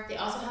before. They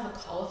also have a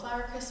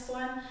cauliflower crisp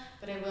one,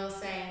 but I will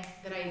say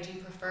that I do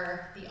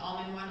prefer the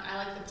almond one. I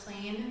like the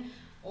plain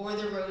or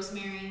the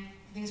rosemary.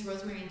 I think it's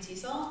rosemary and sea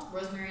salt,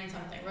 rosemary and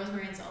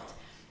salt.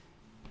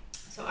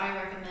 So I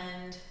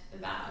recommend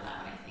that one.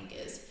 That one I think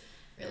is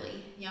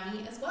really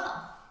yummy as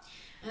well.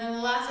 And then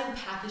the last thing,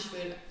 packaged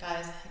food.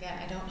 Guys, again,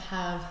 I don't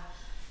have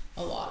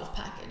a lot of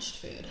packaged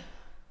food.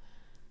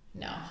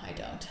 No, I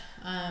don't.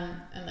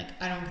 And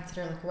like, I don't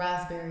consider like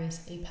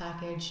raspberries a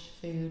packaged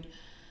food.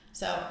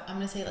 So I'm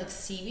gonna say like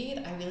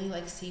seaweed. I really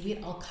like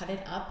seaweed. I'll cut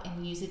it up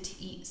and use it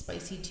to eat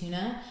spicy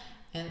tuna.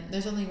 And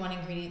there's only one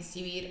ingredient,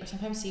 seaweed, or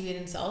sometimes seaweed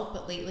and salt.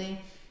 But lately,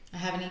 I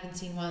haven't even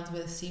seen ones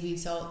with seaweed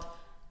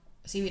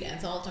and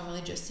salt. Don't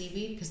really just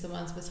seaweed, because the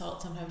ones with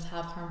salt sometimes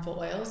have harmful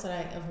oils that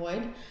I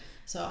avoid.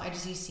 So I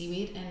just use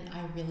seaweed, and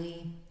I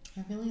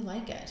really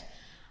like it.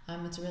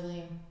 It's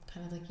really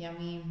kind of like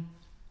yummy,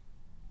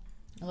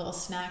 a little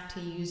snack to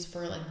use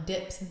for like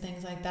dips and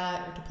things like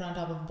that, or to put on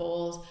top of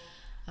bowls.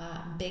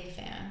 Big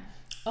fan.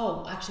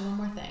 Oh, actually, one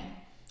more thing.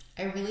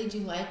 I really do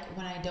like,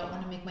 when I don't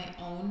want to make my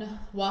own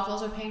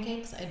waffles or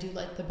pancakes, I do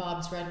like the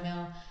Bob's Red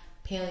Mill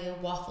Paleo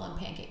Waffle and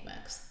Pancake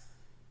Mix.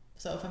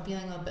 So if I'm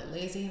feeling a little bit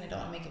lazy and I don't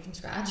want to make it from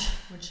scratch,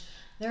 which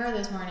there are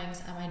those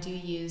mornings, I do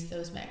use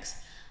those mix.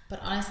 But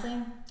honestly,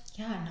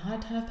 yeah, not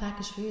a ton of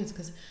packaged foods,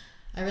 because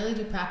I really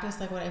do practice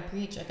like what I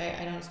preach. Like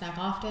I don't snack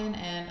often,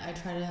 and I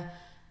try to,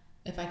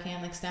 if I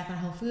can, like snack on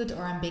whole foods,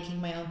 or I'm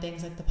baking my own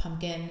things like the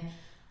pumpkin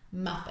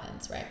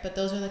muffins, right? But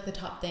those are like the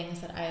top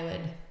things that I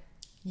would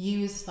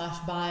use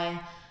 / buy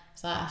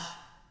 /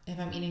 if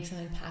I'm eating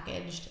something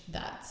packaged,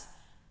 that's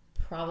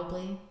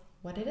probably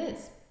what it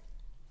is.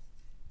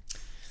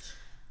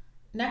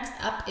 Next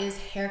up is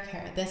hair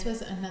care. This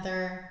was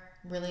another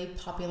really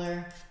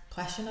popular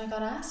question I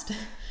got asked.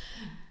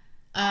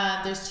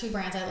 There's 2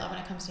 brands I love when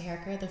it comes to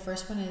hair care. The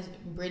first one is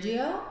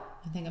Brigio.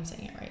 I think I'm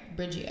saying it right.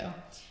 Brigio.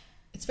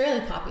 It's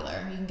fairly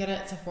popular. You can get it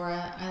at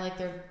Sephora. I like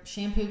their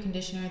shampoo,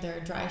 conditioner,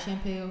 their dry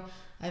shampoo.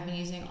 I've been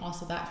using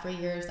also that for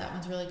years. That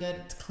one's really good.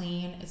 It's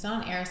clean. It's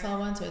not an aerosol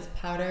one, so it's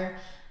powder.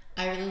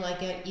 I really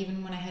like it.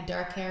 Even when I had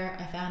dark hair,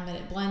 I found that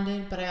it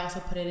blended, but I also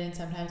put it in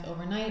sometimes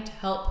overnight to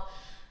help,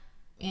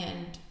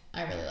 and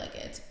I really like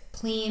it. It's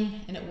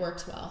clean and it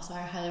works well, so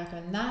I highly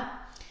recommend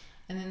that.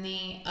 And then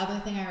the other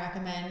thing I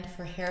recommend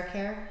for hair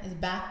care is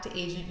back to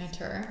Agent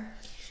Nature,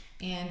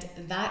 and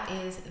that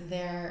is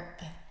their,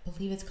 I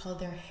believe it's called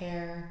their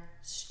hair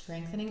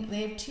strengthening.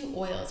 They have 2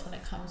 oils when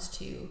it comes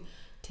to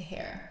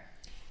hair.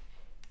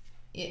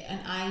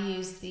 And I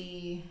use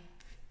the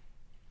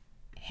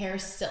Hair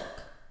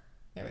Silk.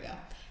 There we go.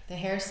 The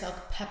Hair Silk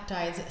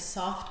Peptides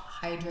Soft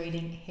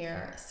Hydrating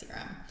Hair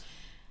Serum.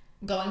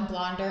 Going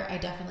blonder, I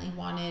definitely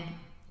wanted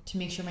to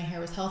make sure my hair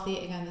was healthy.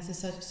 Again, this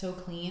is so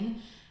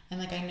clean, and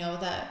like I know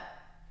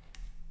that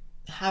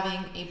having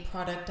a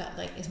product that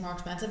like is more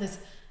expensive is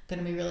going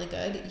to be really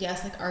good.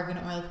 Yes, like argan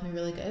oil can be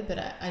really good, but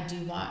I do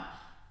want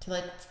to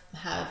like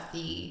have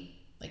the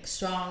like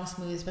strong,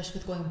 smooth, especially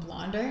with going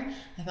blonder.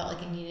 I felt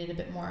like it needed a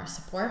bit more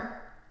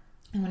support.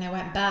 And when I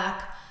went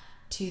back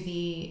to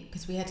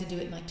because we had to do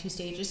it in like 2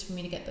 stages for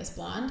me to get this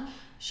blonde,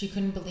 she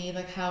couldn't believe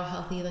like how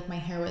healthy like my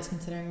hair was,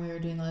 considering we were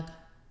doing like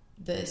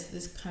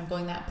this kind of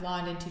going that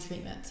blonde in 2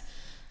 treatments.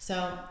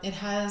 So it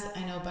has,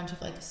 I know, a bunch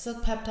of like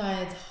silk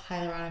peptides,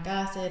 hyaluronic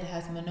acid, it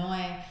has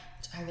Monoi,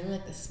 which I really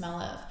like the smell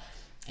of.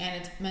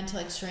 And it's meant to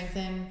like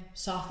strengthen,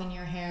 soften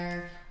your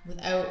hair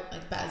without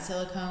like bad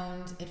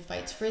silicones. It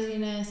fights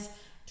frizziness,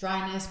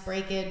 dryness,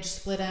 breakage,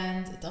 split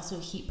ends. It's also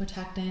a heat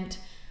protectant.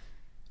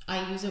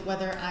 I use it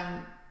whether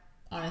I'm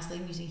honestly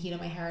using heat on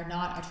my hair or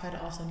not. I try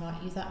to also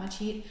not use that much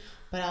heat,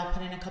 but I'll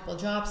put in a couple of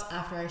drops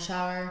after I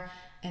shower.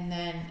 And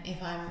then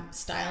if I'm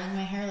styling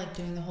my hair, like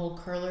doing the whole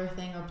curler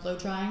thing or blow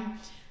drying,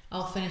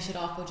 I'll finish it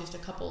off with just a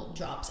couple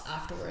drops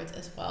afterwards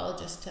as well,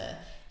 just to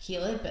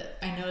heal it. But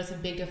I notice a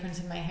big difference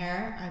in my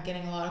hair. I'm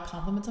getting a lot of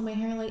compliments on my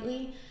hair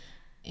lately,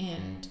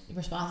 and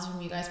responses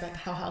from you guys about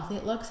how healthy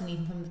it looks, and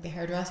even from the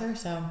hairdresser.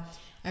 So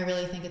I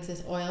really think it's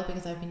this oil,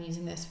 because I've been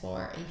using this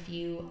for a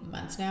few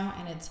months now,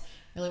 and it's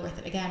really worth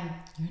it. Again,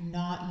 you're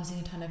not using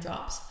a ton of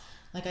drops.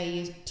 Like I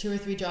use 2 or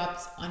 3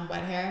 drops on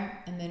wet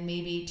hair, and then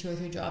maybe 2 or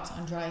 3 drops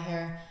on dry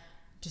hair,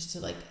 just to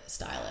like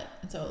style it.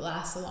 And so it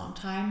lasts a long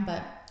time,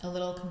 but a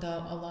little can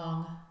go a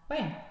long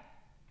way.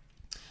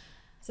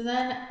 So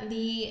then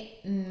the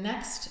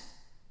next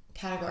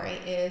category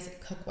is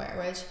cookware,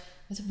 which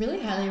was really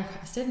highly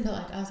requested, but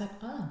like I was like,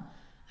 oh,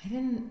 I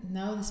didn't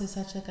know this was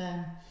such like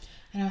a,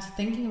 and I was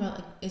thinking about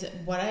like, is it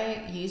what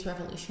I use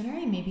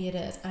revolutionary? Maybe it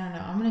is. I don't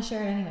know. I'm going to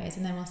share it anyways,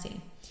 and then we'll see.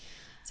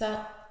 So,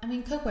 I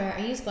mean, cookware,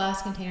 I use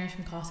glass containers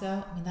from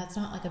Costco. I mean, that's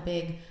not like a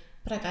big,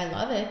 but like I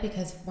love it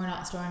because we're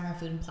not storing our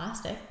food in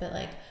plastic. But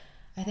like,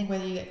 I think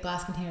whether you get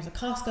glass containers at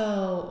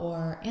Costco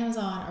or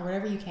Amazon or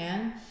whatever you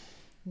can,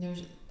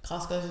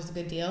 Costco's is a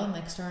good deal, and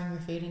like storing your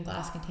food in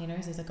glass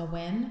containers is like a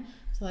win.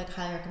 So like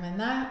highly recommend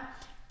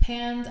that.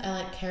 Pans, I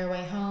like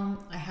Caraway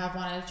Home. I have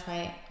wanted to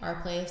try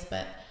Our Place,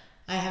 but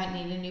I haven't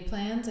needed new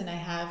pans, and I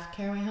have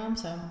Caraway Home,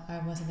 so I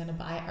wasn't going to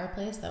buy Our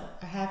Place, though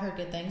I have heard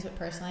good things, but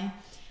personally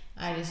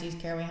I just use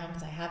Caraway Home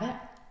because I have it.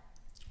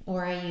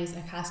 Or I use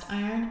a cast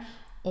iron,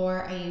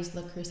 or I use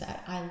Le Creuset.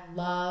 I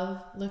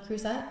love Le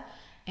Creuset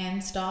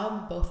and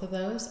Staub, both of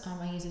those.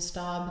 I use a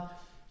Staub,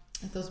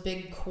 like those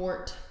big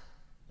quart.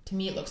 To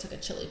me, it looks like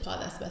a chili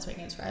pot. That's the best way I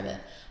can describe it.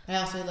 But I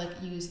also like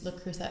use Le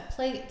Creuset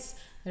plates.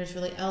 They're just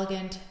really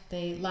elegant.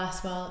 They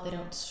last well. They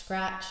don't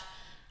scratch.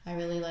 I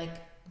really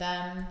like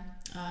them.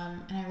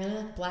 And I really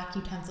like black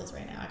utensils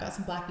right now. I got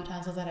some black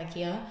utensils at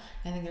IKEA.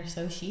 I think they're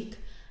so chic.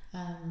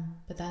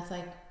 But that's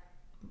like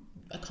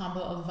a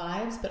combo of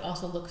vibes, but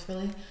also looks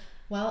really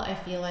well. I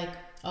feel like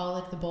all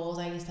like the bowls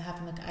I used to have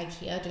from like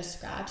IKEA just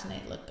scratch and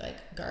they look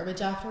like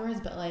garbage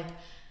afterwards, but like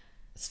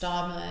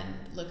Staub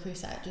and Le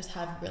Creuset just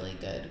have really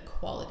good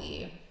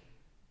quality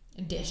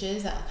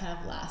dishes that kind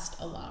of last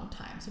a long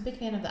time. So big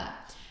fan of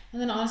that.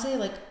 And then honestly,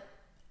 like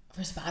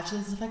for spatulas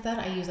and stuff like that,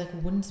 I use like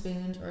wooden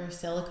spoons or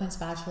silicone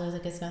spatulas.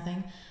 Like it's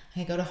nothing.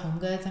 I go to Home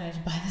Goods and I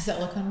just buy the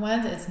silicone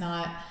ones. It's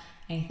not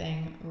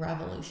anything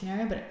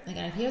revolutionary, but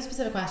again, if you have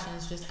specific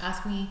questions, just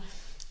ask me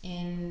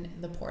in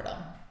the portal.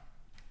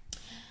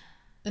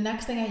 The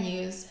next thing I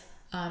use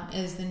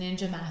is the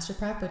Ninja Master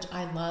Prep, which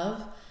I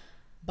love.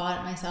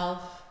 Bought it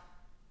myself.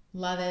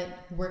 Love it.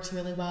 Works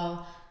really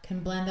well.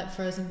 Can blend up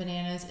frozen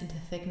bananas into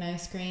thick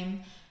nice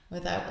cream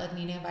without like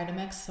needing a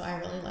Vitamix. So I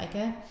really like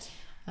it.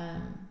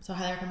 So I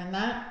highly recommend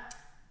that.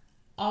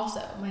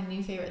 Also, my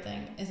new favorite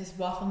thing is this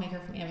waffle maker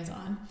from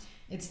Amazon.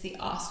 It's the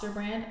Oster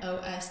brand,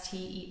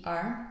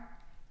 Oster.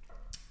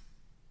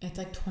 It's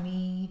like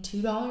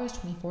 $22,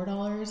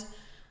 $24.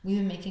 We've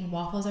been making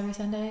waffles every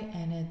Sunday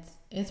and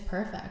it's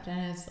perfect.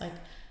 And it's like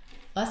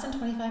less than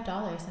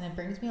 $25 and it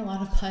brings me a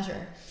lot of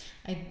pleasure.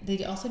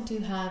 They also do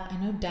have, I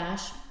know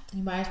Dash,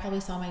 you guys probably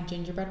saw my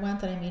gingerbread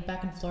ones that I made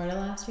back in Florida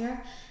last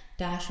year.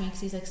 Dash makes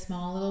these like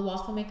small little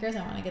waffle makers.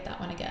 I want to get that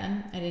one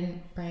again. I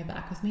didn't bring it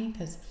back with me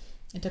because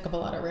it took up a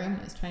lot of room.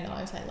 It was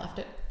 $20, so I left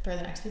it for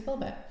the next people.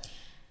 But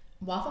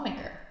waffle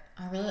maker,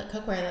 I really like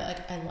cookware that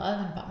like I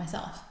love and bought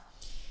myself.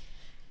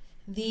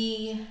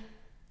 The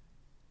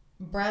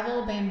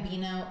Breville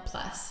Bambino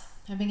Plus.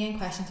 I've been getting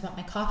questions about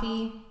my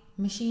coffee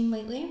machine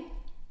lately,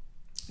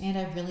 and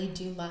I really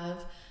do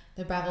love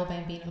the Breville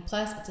Bambino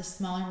Plus. It's a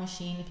smaller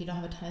machine if you don't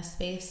have a ton of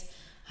space.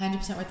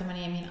 100% worth the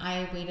money. I mean,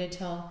 I waited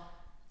till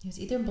it was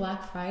either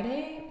Black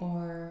Friday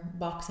or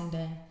Boxing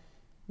Day.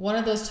 One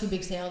of those two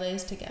big sale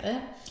days to get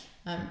it.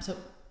 So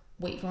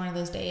wait for one of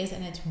those days,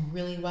 and it's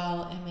really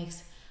well. It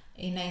makes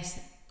a nice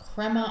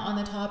crema on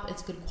the top.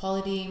 It's good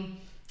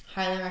quality.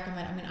 Highly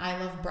recommend. I mean, I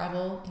love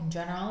Breville in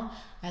general.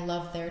 I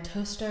love their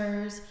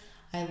toasters.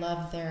 I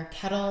love their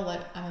kettle. Like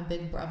I'm a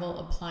big Breville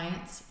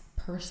appliance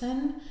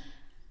person.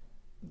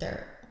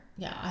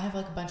 I have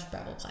like a bunch of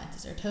Breville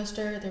appliances. Their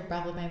toaster, their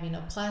Breville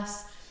Bambino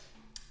Plus,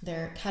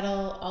 their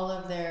kettle, all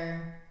of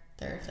their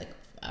like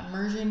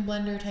immersion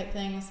blender type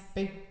things.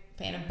 Big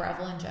fan of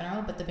Breville in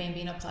general, but the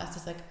Bambino Plus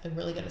is like a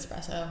really good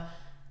espresso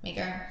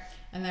maker.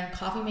 And then a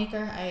coffee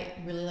maker, I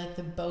really like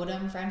the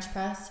Bodum French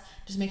press.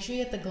 Just make sure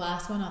you get the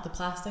glass one, not the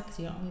plastic, because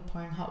you don't want to be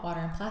pouring hot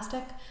water in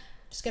plastic.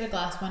 Just get a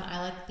glass one.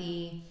 I like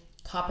the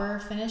copper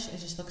finish. It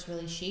just looks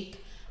really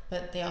chic,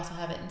 but they also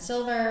have it in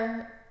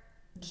silver.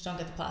 Just don't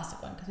get the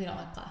plastic one because we don't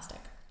like plastic.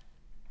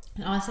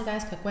 And honestly,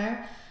 guys,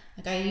 cookware,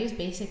 like I use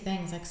basic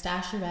things like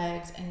stasher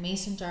bags and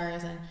mason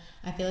jars, and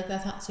I feel like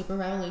that's not super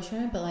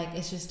revolutionary, but like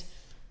it's just,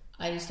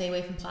 I just stay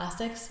away from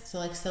plastics. So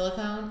like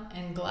silicone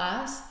and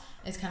glass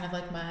is kind of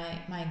like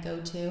my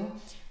go-to.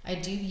 I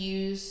do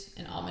use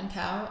an Almond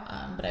Cow,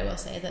 but I will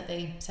say that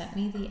they sent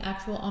me the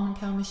actual Almond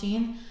Cow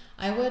machine.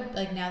 I would,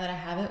 like now that I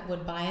have it,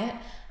 would buy it,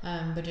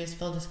 but just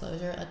full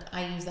disclosure, like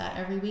I use that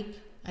every week.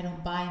 I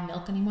don't buy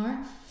milk anymore.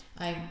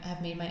 I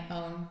have made my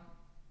own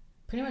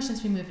pretty much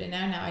since we moved in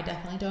now. Now I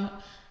definitely don't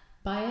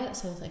buy it.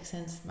 So it's like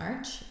since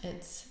March,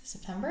 it's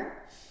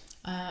September.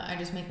 I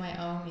just make my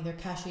own, either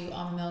cashew,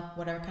 almond milk,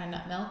 whatever kind of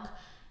nut milk.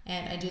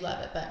 And I do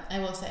love it, but I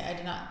will say I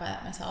did not buy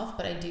that myself,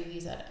 but I do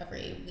use it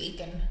every week.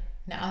 And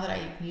now that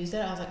I used it,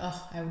 I was like,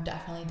 oh, I would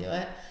definitely do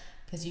it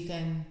because you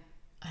can,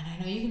 and I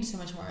know you can do so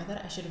much more with it.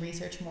 I should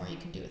research more you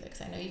can do with it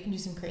because I know you can do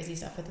some crazy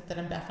stuff with it that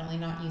I'm definitely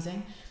not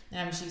using,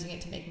 and I'm just using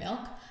it to make milk.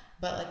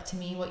 But like to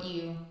me,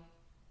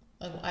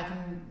 I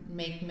can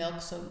make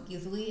milk so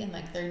easily in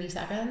like 30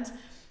 seconds,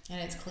 and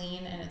it's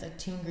clean, and it's like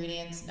 2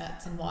 ingredients,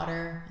 nuts and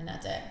water, and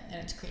that's it,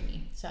 and it's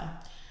creamy. So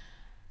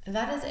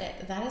that is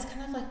it. That is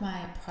kind of like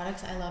my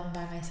products I love and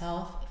buy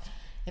myself.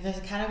 If there's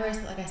a category,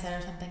 like I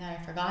said, or something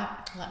I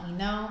forgot, let me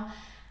know.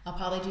 I'll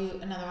probably do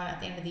another one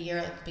at the end of the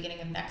year, like the beginning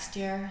of next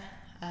year.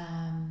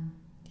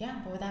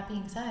 But with that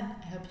being said,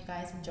 I hope you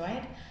guys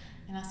enjoyed,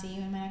 and I'll see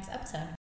you in my next episode.